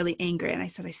starting to get really angry. And I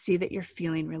said, I see that you're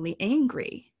feeling really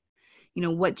angry.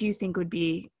 What do you think would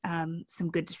be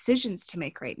some good decisions to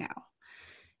make right now?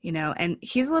 And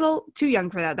he's a little too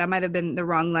young for that. That might have been the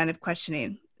wrong line of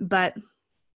questioning, but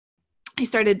he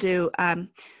started to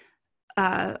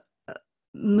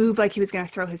move like he was going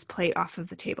to throw his plate off of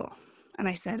the table. And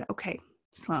I said, okay,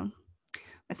 Sloan,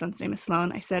 my son's name is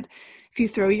Sloan. I said, if you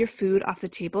throw your food off the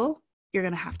table, you're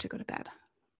going to have to go to bed.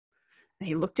 And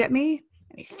he looked at me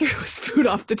and he threw his food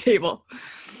off the table.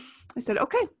 I said,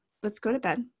 okay, let's go to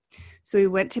bed. So we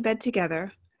went to bed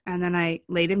together, and then I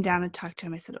laid him down and talked to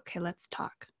him. I said, okay, let's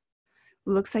talk.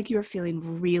 Looks like you were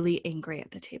feeling really angry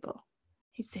at the table.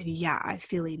 He said, yeah, I'm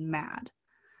feeling mad.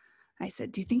 I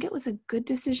said, do you think it was a good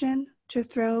decision to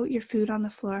throw your food on the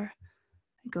floor?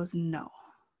 He goes, no.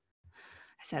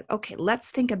 I said, okay,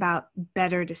 let's think about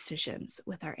better decisions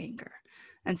with our anger.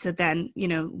 And so then,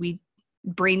 we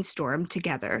brainstormed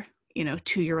together,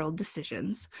 2-year-old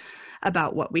decisions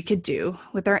about what we could do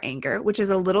with our anger, which is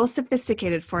a little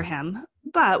sophisticated for him,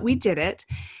 but we did it.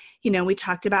 We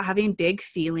talked about having big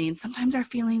feelings. Sometimes our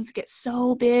feelings get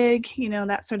so big,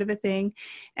 that sort of a thing.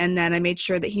 And then I made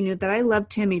sure that he knew that I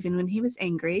loved him even when he was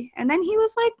angry. And then he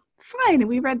was like, fine. And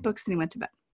we read books and he went to bed.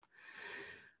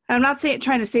 I'm not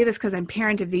trying to say this because I'm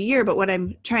parent of the year, but what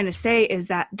I'm trying to say is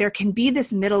that there can be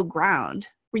this middle ground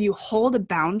where you hold a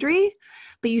boundary,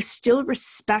 but you still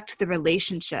respect the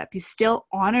relationship. You still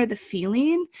honor the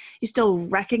feeling. You still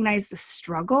recognize the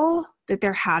struggle that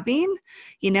they're having,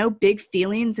 big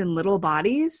feelings in little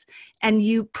bodies, and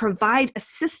you provide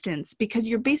assistance because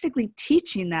you're basically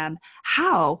teaching them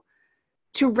how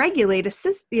to regulate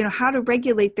how to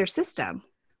regulate their system,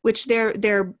 which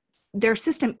their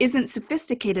system isn't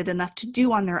sophisticated enough to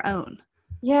do on their own.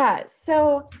 Yeah.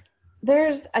 So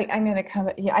I'm going to come.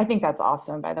 Yeah, I think that's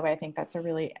awesome. By the way, I think that's a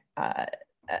really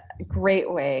great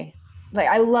way. Like,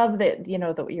 I love that,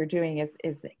 that what you're doing is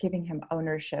giving him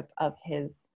ownership of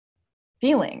his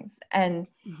feelings. And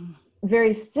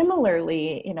very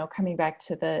similarly, coming back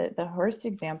to the horse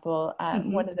example,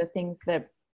 one of the things that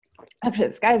actually,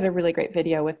 this guy has a really great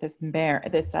video with this mare,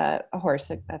 a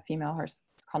horse, a female horse.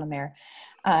 It's called a mare.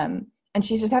 And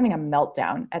she's just having a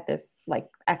meltdown at this like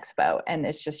expo. And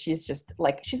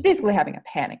she's basically having a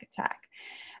panic attack.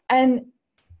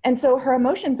 And so her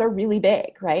emotions are really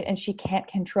big, right? And she can't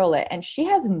control it. And she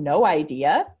has no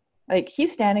idea, like,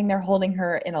 he's standing there holding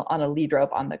her on a lead rope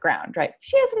on the ground, right?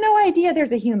 She has no idea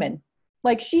there's a human.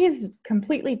 Like, she's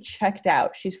completely checked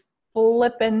out. She's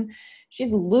flipping.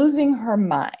 She's losing her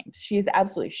mind. She's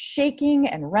absolutely shaking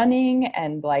and running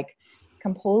and like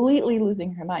completely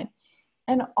losing her mind.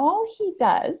 And all he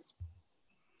does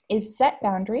is set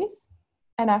boundaries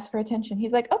and ask for attention.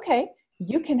 He's like, okay,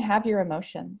 you can have your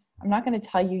emotions. I'm not going to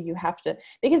tell you you have to,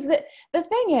 because the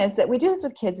thing is that we do this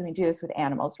with kids and we do this with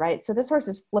animals, right? So this horse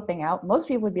is flipping out. Most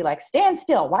people would be like, stand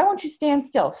still. Why won't you stand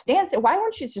still? Stand still. Why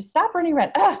won't you just stop running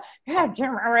around?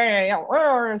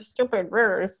 Stupid,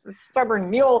 stubborn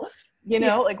mule.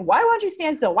 Like, why won't you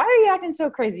stand still? Why are you acting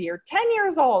so crazy? You're 10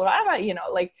 years old.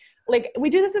 Like we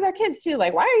do this with our kids too.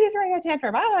 Like, why are you throwing a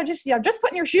tantrum? I don't know, just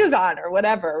putting your shoes on or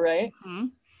whatever, right? Mm-hmm.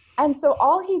 And so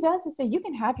all he does is say, you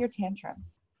can have your tantrum.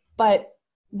 But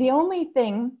the only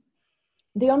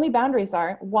boundaries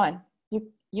are, one,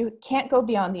 you can't go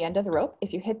beyond the end of the rope.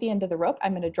 If you hit the end of the rope,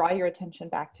 I'm going to draw your attention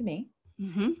back to me.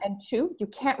 Mm-hmm. And two, you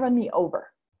can't run me over.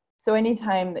 So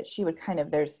anytime that she would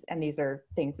and these are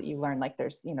things that you learn, like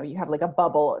you have like a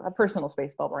bubble, a personal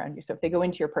space bubble around you. So if they go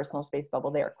into your personal space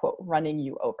bubble, they are, quote, running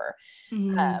you over.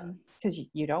 Because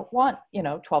you don't want,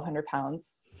 1,200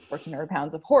 pounds, 1,400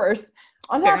 pounds of horse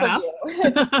on top of you.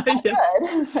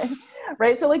 Yeah.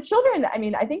 Right. So like children, I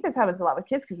mean, I think this happens a lot with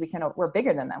kids because we're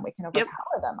bigger than them. We can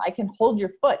overpower them. I can hold your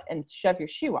foot and shove your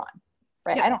shoe on,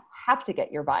 right? Yep. I don't have to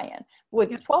get your buy-in. With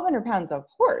 1,200 pounds of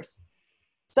horse,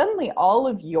 suddenly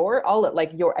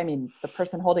the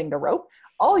person holding the rope,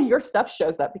 all your stuff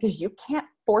shows up because you can't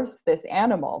force this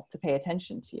animal to pay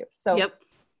attention to you. So,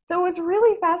 So it was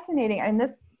really fascinating. And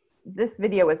this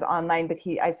video is online, but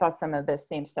I saw some of the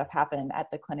same stuff happen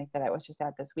at the clinic that I was just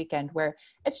at this weekend, where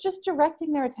it's just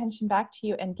directing their attention back to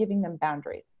you and giving them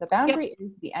boundaries. The boundary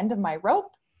is the end of my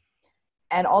rope.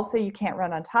 And also you can't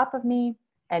run on top of me.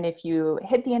 And if you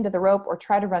hit the end of the rope or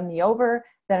try to run me over,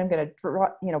 then I'm going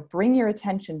to bring your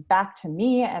attention back to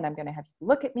me, and I'm going to have you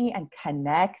look at me and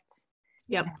connect.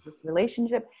 Yep. And have this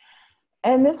relationship.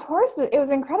 And this horse, it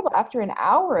was incredible. After an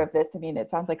hour of this, I mean,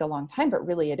 it sounds like a long time, but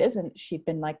really it isn't. She'd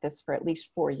been like this for at least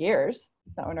 4 years.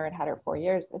 The owner had her 4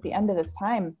 years. At the end of this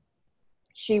time,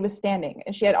 she was standing,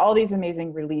 and she had all these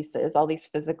amazing releases, all these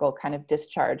physical kind of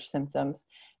discharge symptoms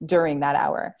during that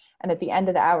hour. And at the end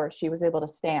of the hour, she was able to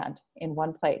stand in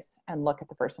one place and look at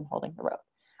the person holding the rope,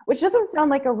 which doesn't sound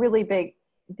like a really big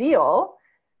deal,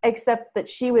 except that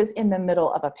she was in the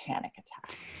middle of a panic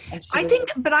attack. I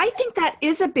think that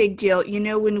is a big deal. You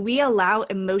know, when we allow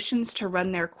emotions to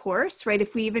run their course, right?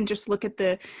 If we even just look at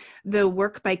the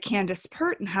work by Candace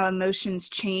Pert and how emotions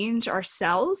change our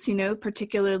cells, you know,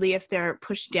 particularly if they're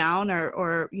pushed down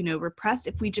or, you know, repressed,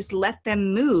 if we just let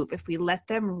them move, if we let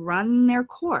them run their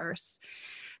course,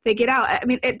 they get out. I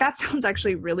mean, that sounds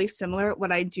actually really similar to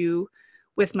what I do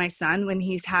with my son when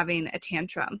he's having a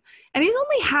tantrum. And he's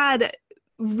only had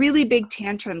really big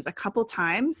tantrums a couple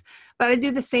times, but I do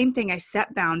the same thing. I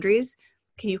set boundaries.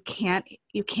 Okay, you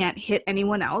can't hit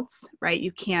anyone else, right?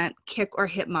 You can't kick or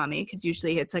hit mommy, because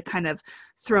usually it's a kind of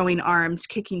throwing arms,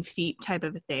 kicking feet type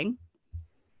of a thing.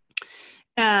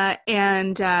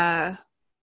 And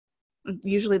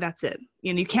usually that's it.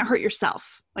 You know, you can't hurt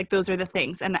yourself. Like, those are the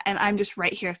things. And I'm just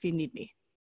right here if you need me.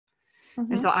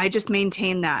 Mm-hmm. And so I just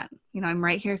maintain that, you know, I'm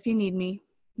right here if you need me.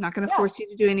 I'm not going to force you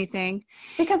to do anything.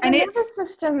 Because the nervous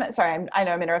system, sorry, I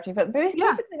know I'm interrupting, but basically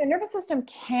the nervous system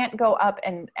can't go up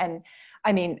and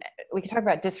I mean, we can talk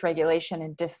about dysregulation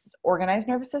and disorganized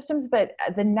nervous systems, but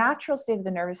the natural state of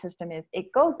the nervous system is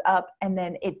it goes up and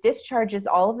then it discharges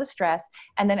all of the stress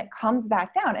and then it comes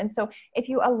back down. And so if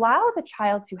you allow the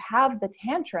child to have the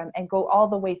tantrum and go all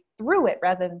the way through it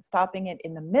rather than stopping it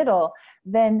in the middle,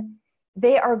 then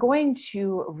they are going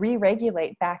to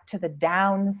re-regulate back to the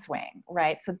downswing,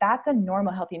 right? So that's a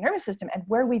normal, healthy nervous system. And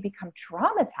where we become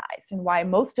traumatized, and why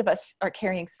most of us are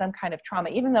carrying some kind of trauma,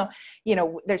 even though, you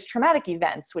know, there's traumatic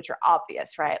events, which are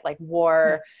obvious, right? Like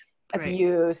war,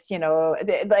 abuse, you know,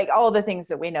 like all the things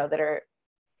that we know that are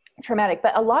traumatic.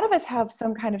 But a lot of us have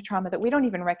some kind of trauma that we don't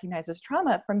even recognize as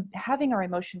trauma from having our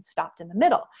emotions stopped in the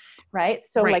middle, right?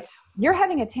 So like you're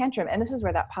having a tantrum, and this is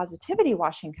where that positivity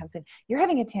washing comes in. You're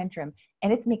having a tantrum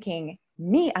and it's making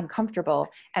me uncomfortable,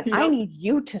 and I need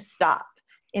you to stop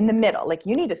in the middle. Like,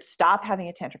 you need to stop having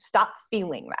a tantrum, stop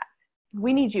feeling that.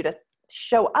 We need you to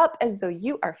show up as though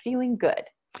you are feeling good.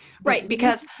 Right,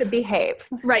 because to behave.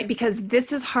 Right, because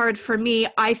this is hard for me.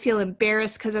 I feel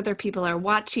embarrassed because other people are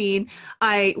watching.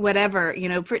 I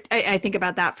think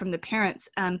about that from the parents.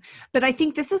 But I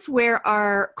think this is where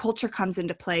our culture comes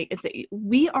into play, is that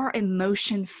we are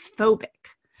emotion phobic.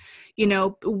 You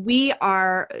know, we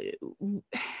are,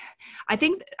 I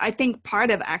think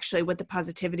part of actually what the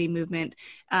positivity movement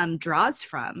draws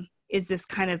from is this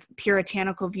kind of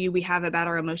puritanical view we have about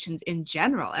our emotions in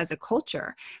general as a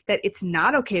culture, that it's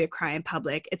not okay to cry in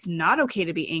public. It's not okay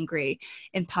to be angry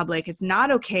in public. It's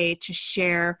not okay to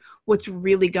share what's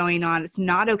really going on. It's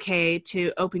not okay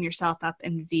to open yourself up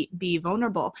and be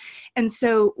vulnerable. And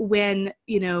so when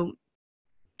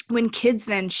kids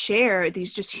then share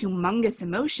these just humongous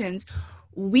emotions,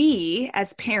 we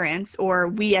as parents, or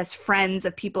we as friends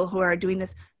of people who are doing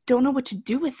this, don't know what to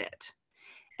do with it.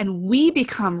 And we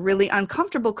become really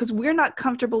uncomfortable because we're not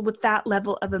comfortable with that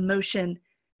level of emotion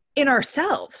in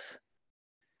ourselves.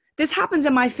 This happens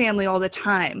in my family all the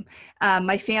time.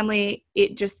 My family,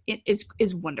 it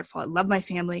is wonderful. I love my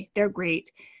family. They're great.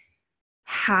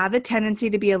 Have a tendency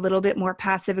to be a little bit more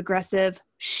passive aggressive.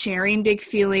 Sharing big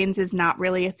feelings is not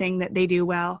really a thing that they do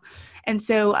well. And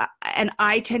so, and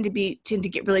I tend to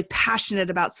get really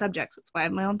passionate about subjects. That's why I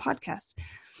have my own podcast.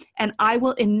 And I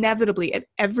will inevitably at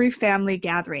every family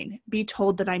gathering be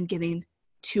told that I'm getting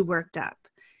too worked up.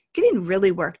 Getting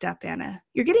really worked up, Anna.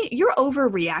 You're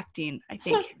overreacting, I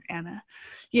think, Anna.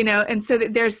 You know, and so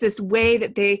that there's this way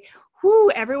that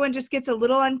everyone just gets a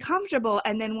little uncomfortable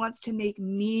and then wants to make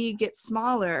me get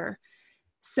smaller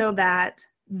so that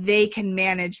they can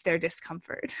manage their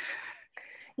discomfort.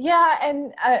 Yeah.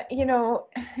 And,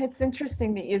 it's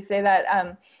interesting that you say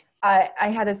that. I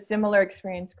had a similar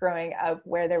experience growing up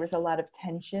where there was a lot of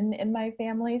tension in my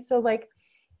family. So like,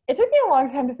 it took me a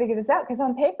long time to figure this out, because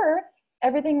on paper,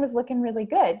 everything was looking really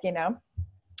good, you know?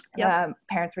 Yep.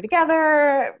 Parents were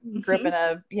together, grew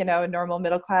up in a, normal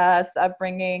middle-class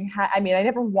upbringing. I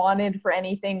never wanted for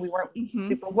anything. We weren't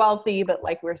super wealthy, but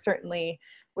like, we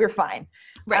were fine.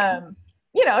 Right.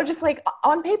 Just like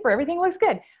on paper, everything looks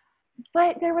good.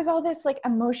 But there was all this like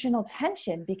emotional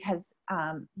tension because,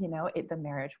 the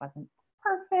marriage wasn't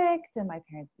perfect. conflict, and my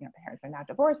parents are now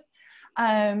divorced.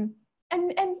 And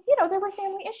there were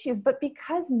family issues, but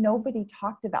because nobody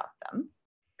talked about them,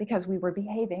 because we were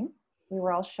behaving, we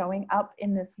were all showing up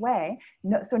in this way.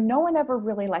 So no one ever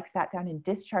really sat down and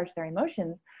discharged their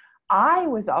emotions. I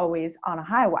was always on a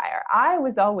high wire. I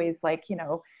was always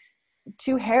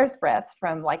 2 hair's breadths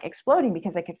from exploding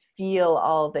because I could feel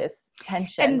all this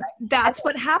tension. And that's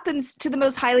what happens to the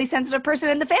most highly sensitive person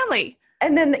in the family.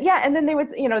 And then they would,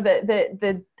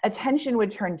 the attention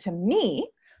would turn to me.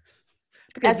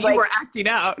 Because you were acting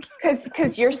out.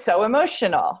 Because you're so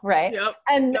emotional, right? Yep.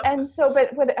 And so,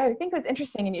 but what I think was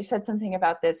interesting, and you said something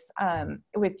about this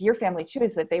with your family too,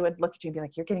 is that they would look at you and be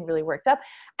like, you're getting really worked up.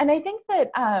 And I think that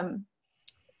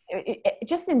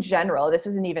just in general, this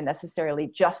isn't even necessarily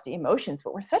just emotions,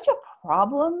 but we're such a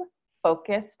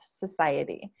problem-focused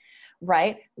society,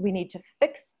 right? We need to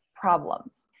fix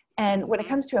problems. And when it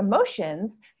comes to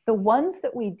emotions, the ones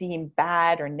that we deem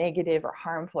bad or negative or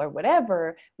harmful or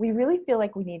whatever, we really feel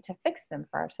like we need to fix them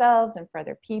for ourselves and for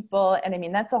other people. And I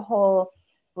mean, that's a whole,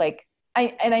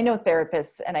 I know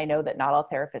therapists, and I know that not all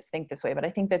therapists think this way, but I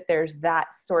think that there's that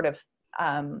sort of,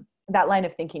 that line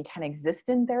of thinking can exist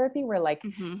in therapy where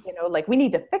we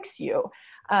need to fix you.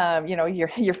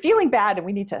 You're feeling bad and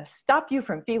we need to stop you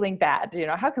from feeling bad.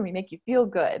 How can we make you feel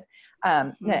good?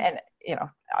 And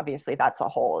obviously that's a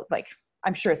whole,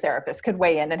 I'm sure therapists could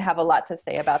weigh in and have a lot to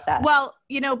say about that. Well,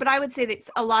 but I would say that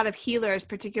a lot of healers,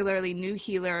 particularly new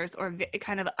healers or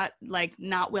kind of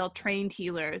not well-trained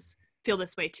healers, feel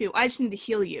this way too. I just need to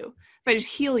heal you. If I just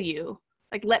heal you,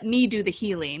 let me do the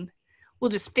healing, we'll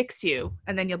just fix you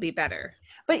and then you'll be better.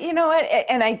 But you know what,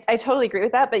 and I totally agree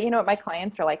with that, but my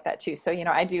clients are like that too. So,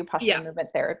 I do posture movement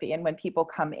therapy, and when people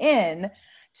come in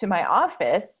to my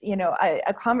office,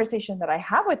 a conversation that I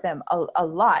have with them a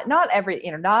lot, not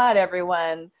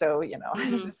everyone. So,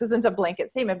 this isn't a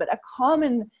blanket statement, but a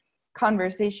common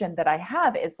conversation that I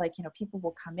have is people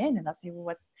will come in and they'll say,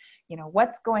 well,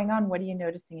 what's going on? What are you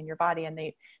noticing in your body? And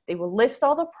they will list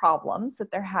all the problems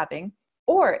that they're having.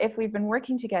 Or if we've been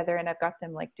working together and I've got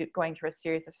them going through a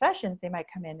series of sessions, they might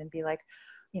come in and be like,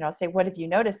 say, what have you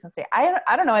noticed? And say, I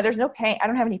don't know. There's no pain. I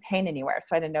don't have any pain anywhere.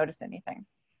 So I didn't notice anything.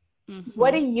 Mm-hmm.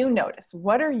 What do you notice?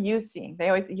 What are you seeing?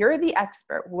 You're the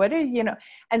expert. What do you know?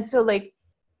 And so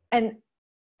and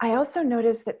I also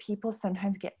notice that people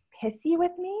sometimes get pissy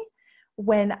with me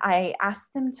when I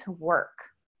ask them to work.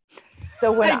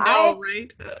 So when when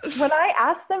I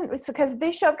ask them, it's because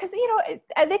they show up, because,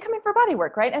 they come in for body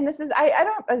work, right? And this is,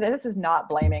 this is not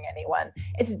blaming anyone.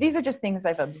 These are just things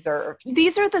I've observed.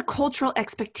 These are the cultural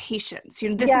expectations.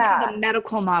 This is how the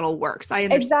medical model works. I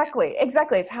understand.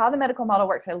 Exactly. It's how the medical model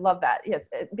works. I love that. Yes.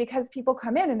 Because people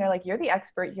come in and they're like, you're the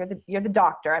expert. You're the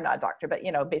doctor. I'm not a doctor, but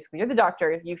basically you're the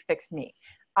doctor. You fix me.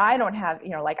 I don't have,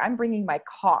 I'm bringing my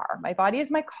car. My body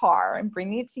is my car. I'm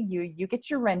bringing it to you. You get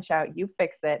your wrench out. You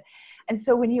fix it. And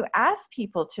so when you ask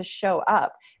people to show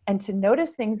up and to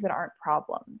notice things that aren't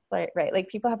problems, right?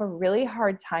 People have a really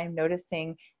hard time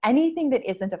noticing anything that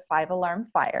isn't a 5-alarm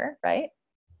fire, right?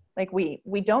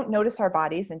 We don't notice our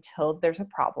bodies until there's a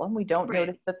problem. We don't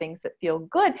notice the things that feel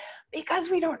good because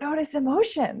we don't notice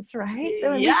emotions, right?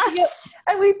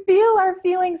 So we feel our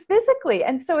feelings physically.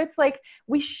 And so it's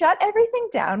we shut everything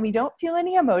down. We don't feel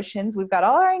any emotions. We've got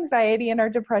all our anxiety and our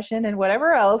depression and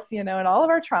whatever else, and all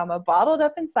of our trauma bottled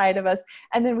up inside of us.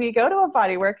 And then we go to a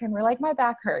body work and we're like, my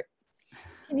back hurts.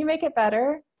 Can you make it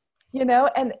better?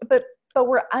 But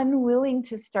we're unwilling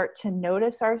to start to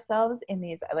notice ourselves in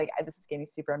these, this is getting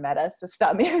super meta, so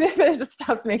stop me if it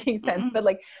stops making sense. Mm-hmm.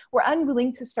 But we're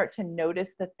unwilling to start to notice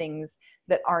the things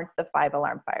that aren't the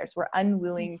 5-alarm fires. We're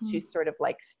unwilling to sort of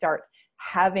start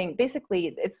having,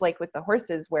 basically it's with the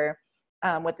horses where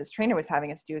what this trainer was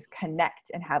having us do is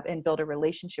connect and build a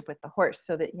relationship with the horse,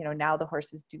 so that, now the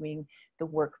horse is doing the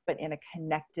work, but in a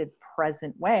connected,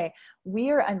 present way.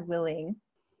 We are unwilling,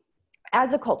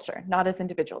 as a culture, not as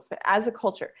individuals, but as a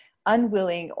culture,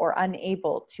 unwilling or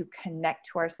unable to connect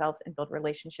to ourselves and build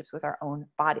relationships with our own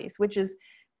bodies, which is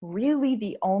really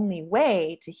the only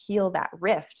way to heal that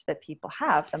rift that people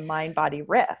have, the mind-body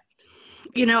rift.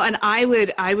 And I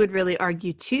would really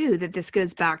argue too that this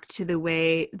goes back to the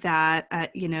way that I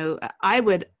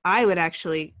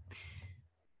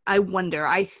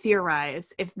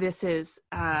theorize if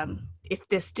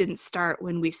this didn't start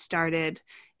when we started,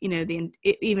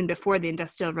 even before the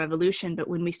Industrial Revolution, but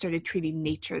when we started treating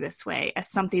nature this way, as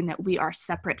something that we are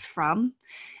separate from,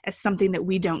 as something that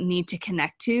we don't need to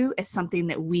connect to, as something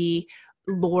that we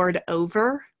lord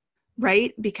over,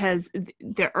 right? Because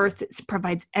the earth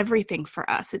provides everything for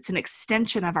us. It's an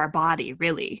extension of our body,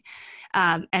 really.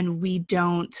 And we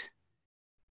don't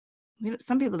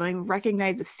some people don't even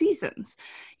recognize the seasons.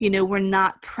 We're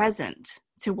not present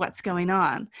to what's going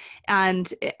on.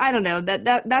 And I don't know,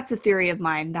 that's a theory of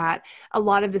mine, that a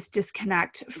lot of this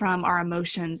disconnect from our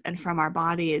emotions and from our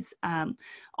bodies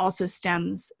also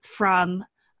stems from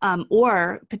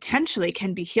or potentially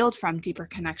can be healed from deeper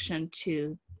connection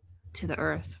to the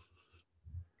earth.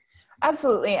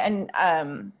 Absolutely. And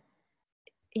I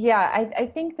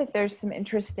think that there's some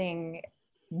interesting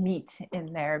meat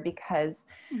in there because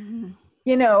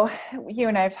you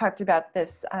and I have talked about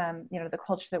this, the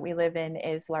culture that we live in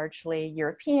is largely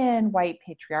European, white,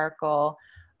 patriarchal.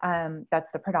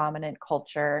 That's the predominant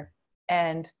culture.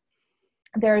 And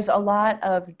there's a lot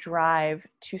of drive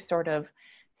to sort of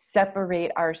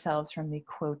separate ourselves from the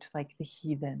quote, like the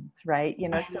heathens, right?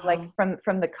 So like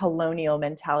from the colonial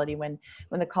mentality, when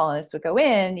the colonists would go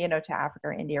in, to Africa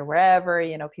or India or wherever,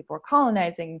 people were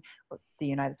colonizing the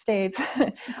United States.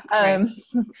 Right.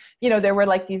 There were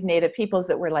like these native peoples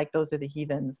that were like, those are the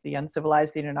heathens, the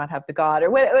uncivilized, they do not have the God,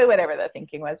 or whatever the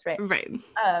thinking was, right? Right.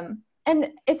 And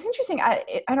it's interesting. I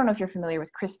don't know if you're familiar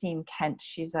with Christine Kent.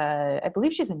 I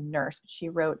believe she's a nurse, but she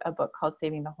wrote a book called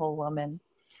Saving the Whole Woman.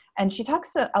 And she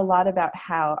talks a lot about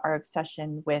how our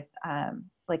obsession with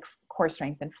like core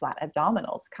strength and flat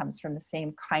abdominals comes from the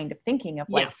same kind of thinking of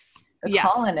like the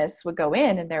colonists would go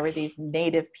in and there were these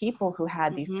native people who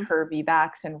had these curvy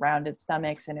backs and rounded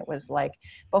stomachs. And it was like,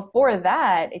 before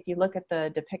that, if you look at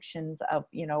the depictions of,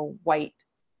 white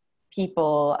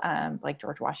people like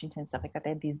George Washington, stuff like that, they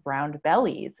had these browned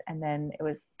bellies. And then it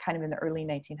was kind of in the early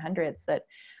 1900s that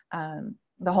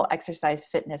the whole exercise,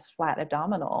 fitness, flat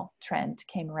abdominal trend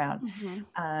came around.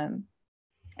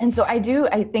 And so I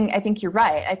think you're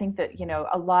right. I think that,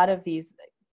 a lot of these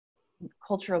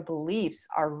cultural beliefs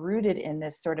are rooted in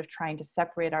this sort of trying to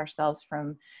separate ourselves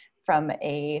from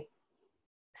a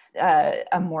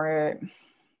more,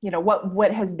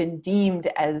 what has been deemed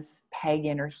as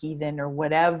pagan or heathen or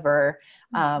whatever,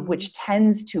 which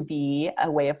tends to be a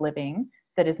way of living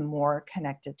that is more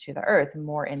connected to the earth,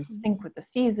 more in sync with the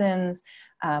seasons,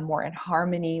 more in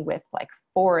harmony with like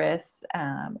forests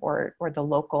or the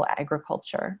local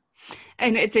agriculture.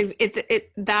 And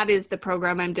that is the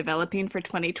program I'm developing for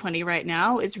 2020 right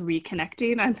now, is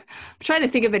reconnecting. I'm trying to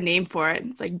think of a name for it.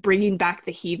 It's like bringing back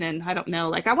the heathen. I don't know.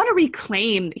 Like, I want to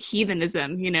reclaim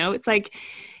heathenism. It's like,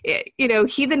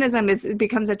 heathenism has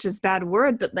become such a bad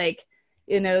word, but like,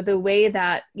 the way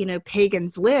that,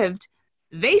 pagans lived,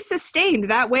 they sustained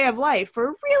that way of life for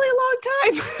a really long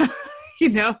time.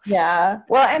 Yeah.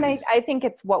 Well, and I think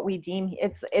it's what we deem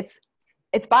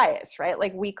it's biased, right?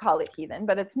 Like, we call it heathen,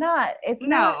 but it's not.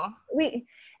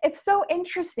 It's so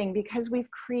interesting because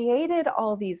we've created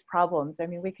all these problems. I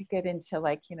mean, we could get into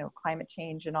like, climate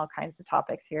change and all kinds of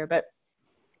topics here, but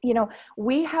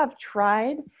we have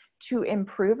tried to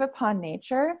improve upon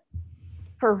nature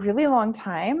for a really long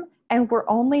time, and we're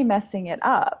only messing it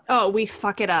up. Oh, we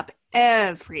fuck it up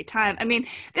every time. I mean,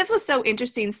 this was so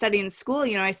interesting studying in school.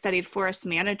 I studied forest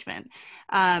management.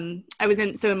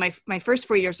 So my first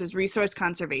 4 years was resource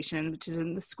conservation, which is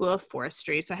in the School of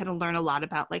Forestry. So I had to learn a lot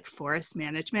about like forest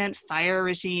management, fire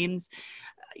regimes,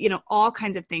 all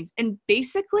kinds of things. And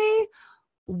basically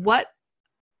what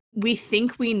we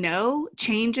think we know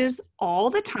changes all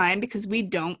the time because we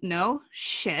don't know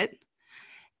shit.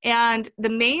 And the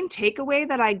main takeaway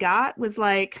that I got was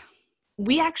like,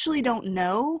 we actually don't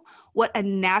know what a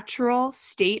natural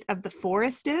state of the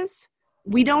forest is.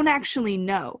 We don't actually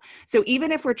know. So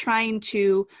even if we're trying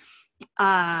to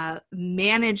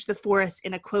manage the forest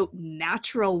in a quote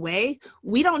natural way,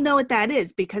 we don't know what that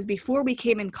is, because before we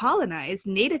came and colonized,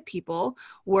 native people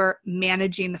were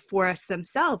managing the forests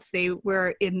themselves. They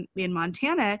were in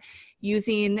Montana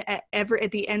using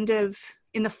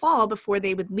in the fall, before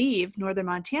they would leave northern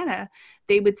Montana,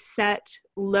 they would set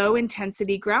low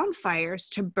intensity ground fires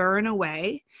to burn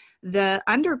away the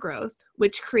undergrowth,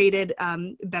 which created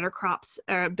better crops,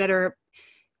 or better,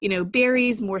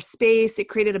 berries, more space. It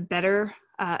created a better,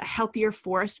 healthier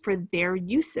forest for their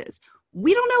uses.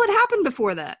 We don't know what happened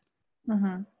before that,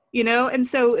 and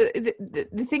so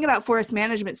the thing about forest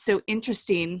management is so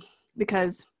interesting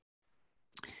because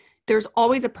there's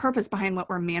always a purpose behind what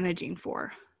we're managing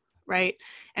for. Right.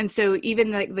 And so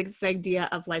even like this idea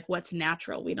of like what's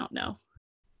natural, we don't know.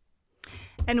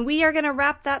 And we are going to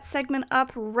wrap that segment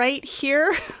up right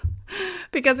here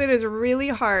because it is really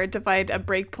hard to find a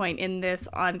breakpoint in this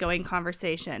ongoing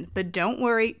conversation. But don't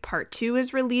worry, part 2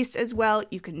 is released as well.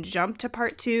 You can jump to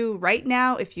part 2 right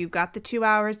now if you've got the 2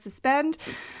 hours to spend.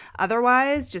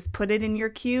 Otherwise, just put it in your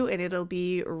queue and it'll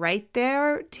be right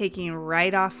there, taking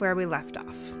right off where we left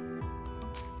off.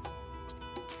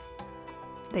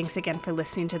 Thanks again for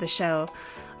listening to the show.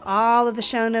 All of the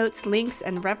show notes, links,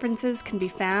 and references can be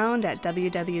found at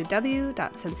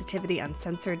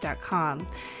www.sensitivityuncensored.com.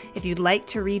 If you'd like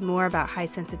to read more about high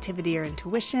sensitivity or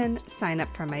intuition, sign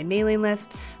up for my mailing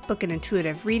list, book an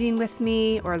intuitive reading with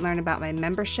me, or learn about my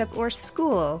membership or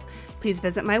school, please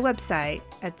visit my website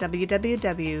at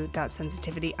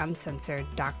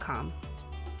www.sensitivityuncensored.com.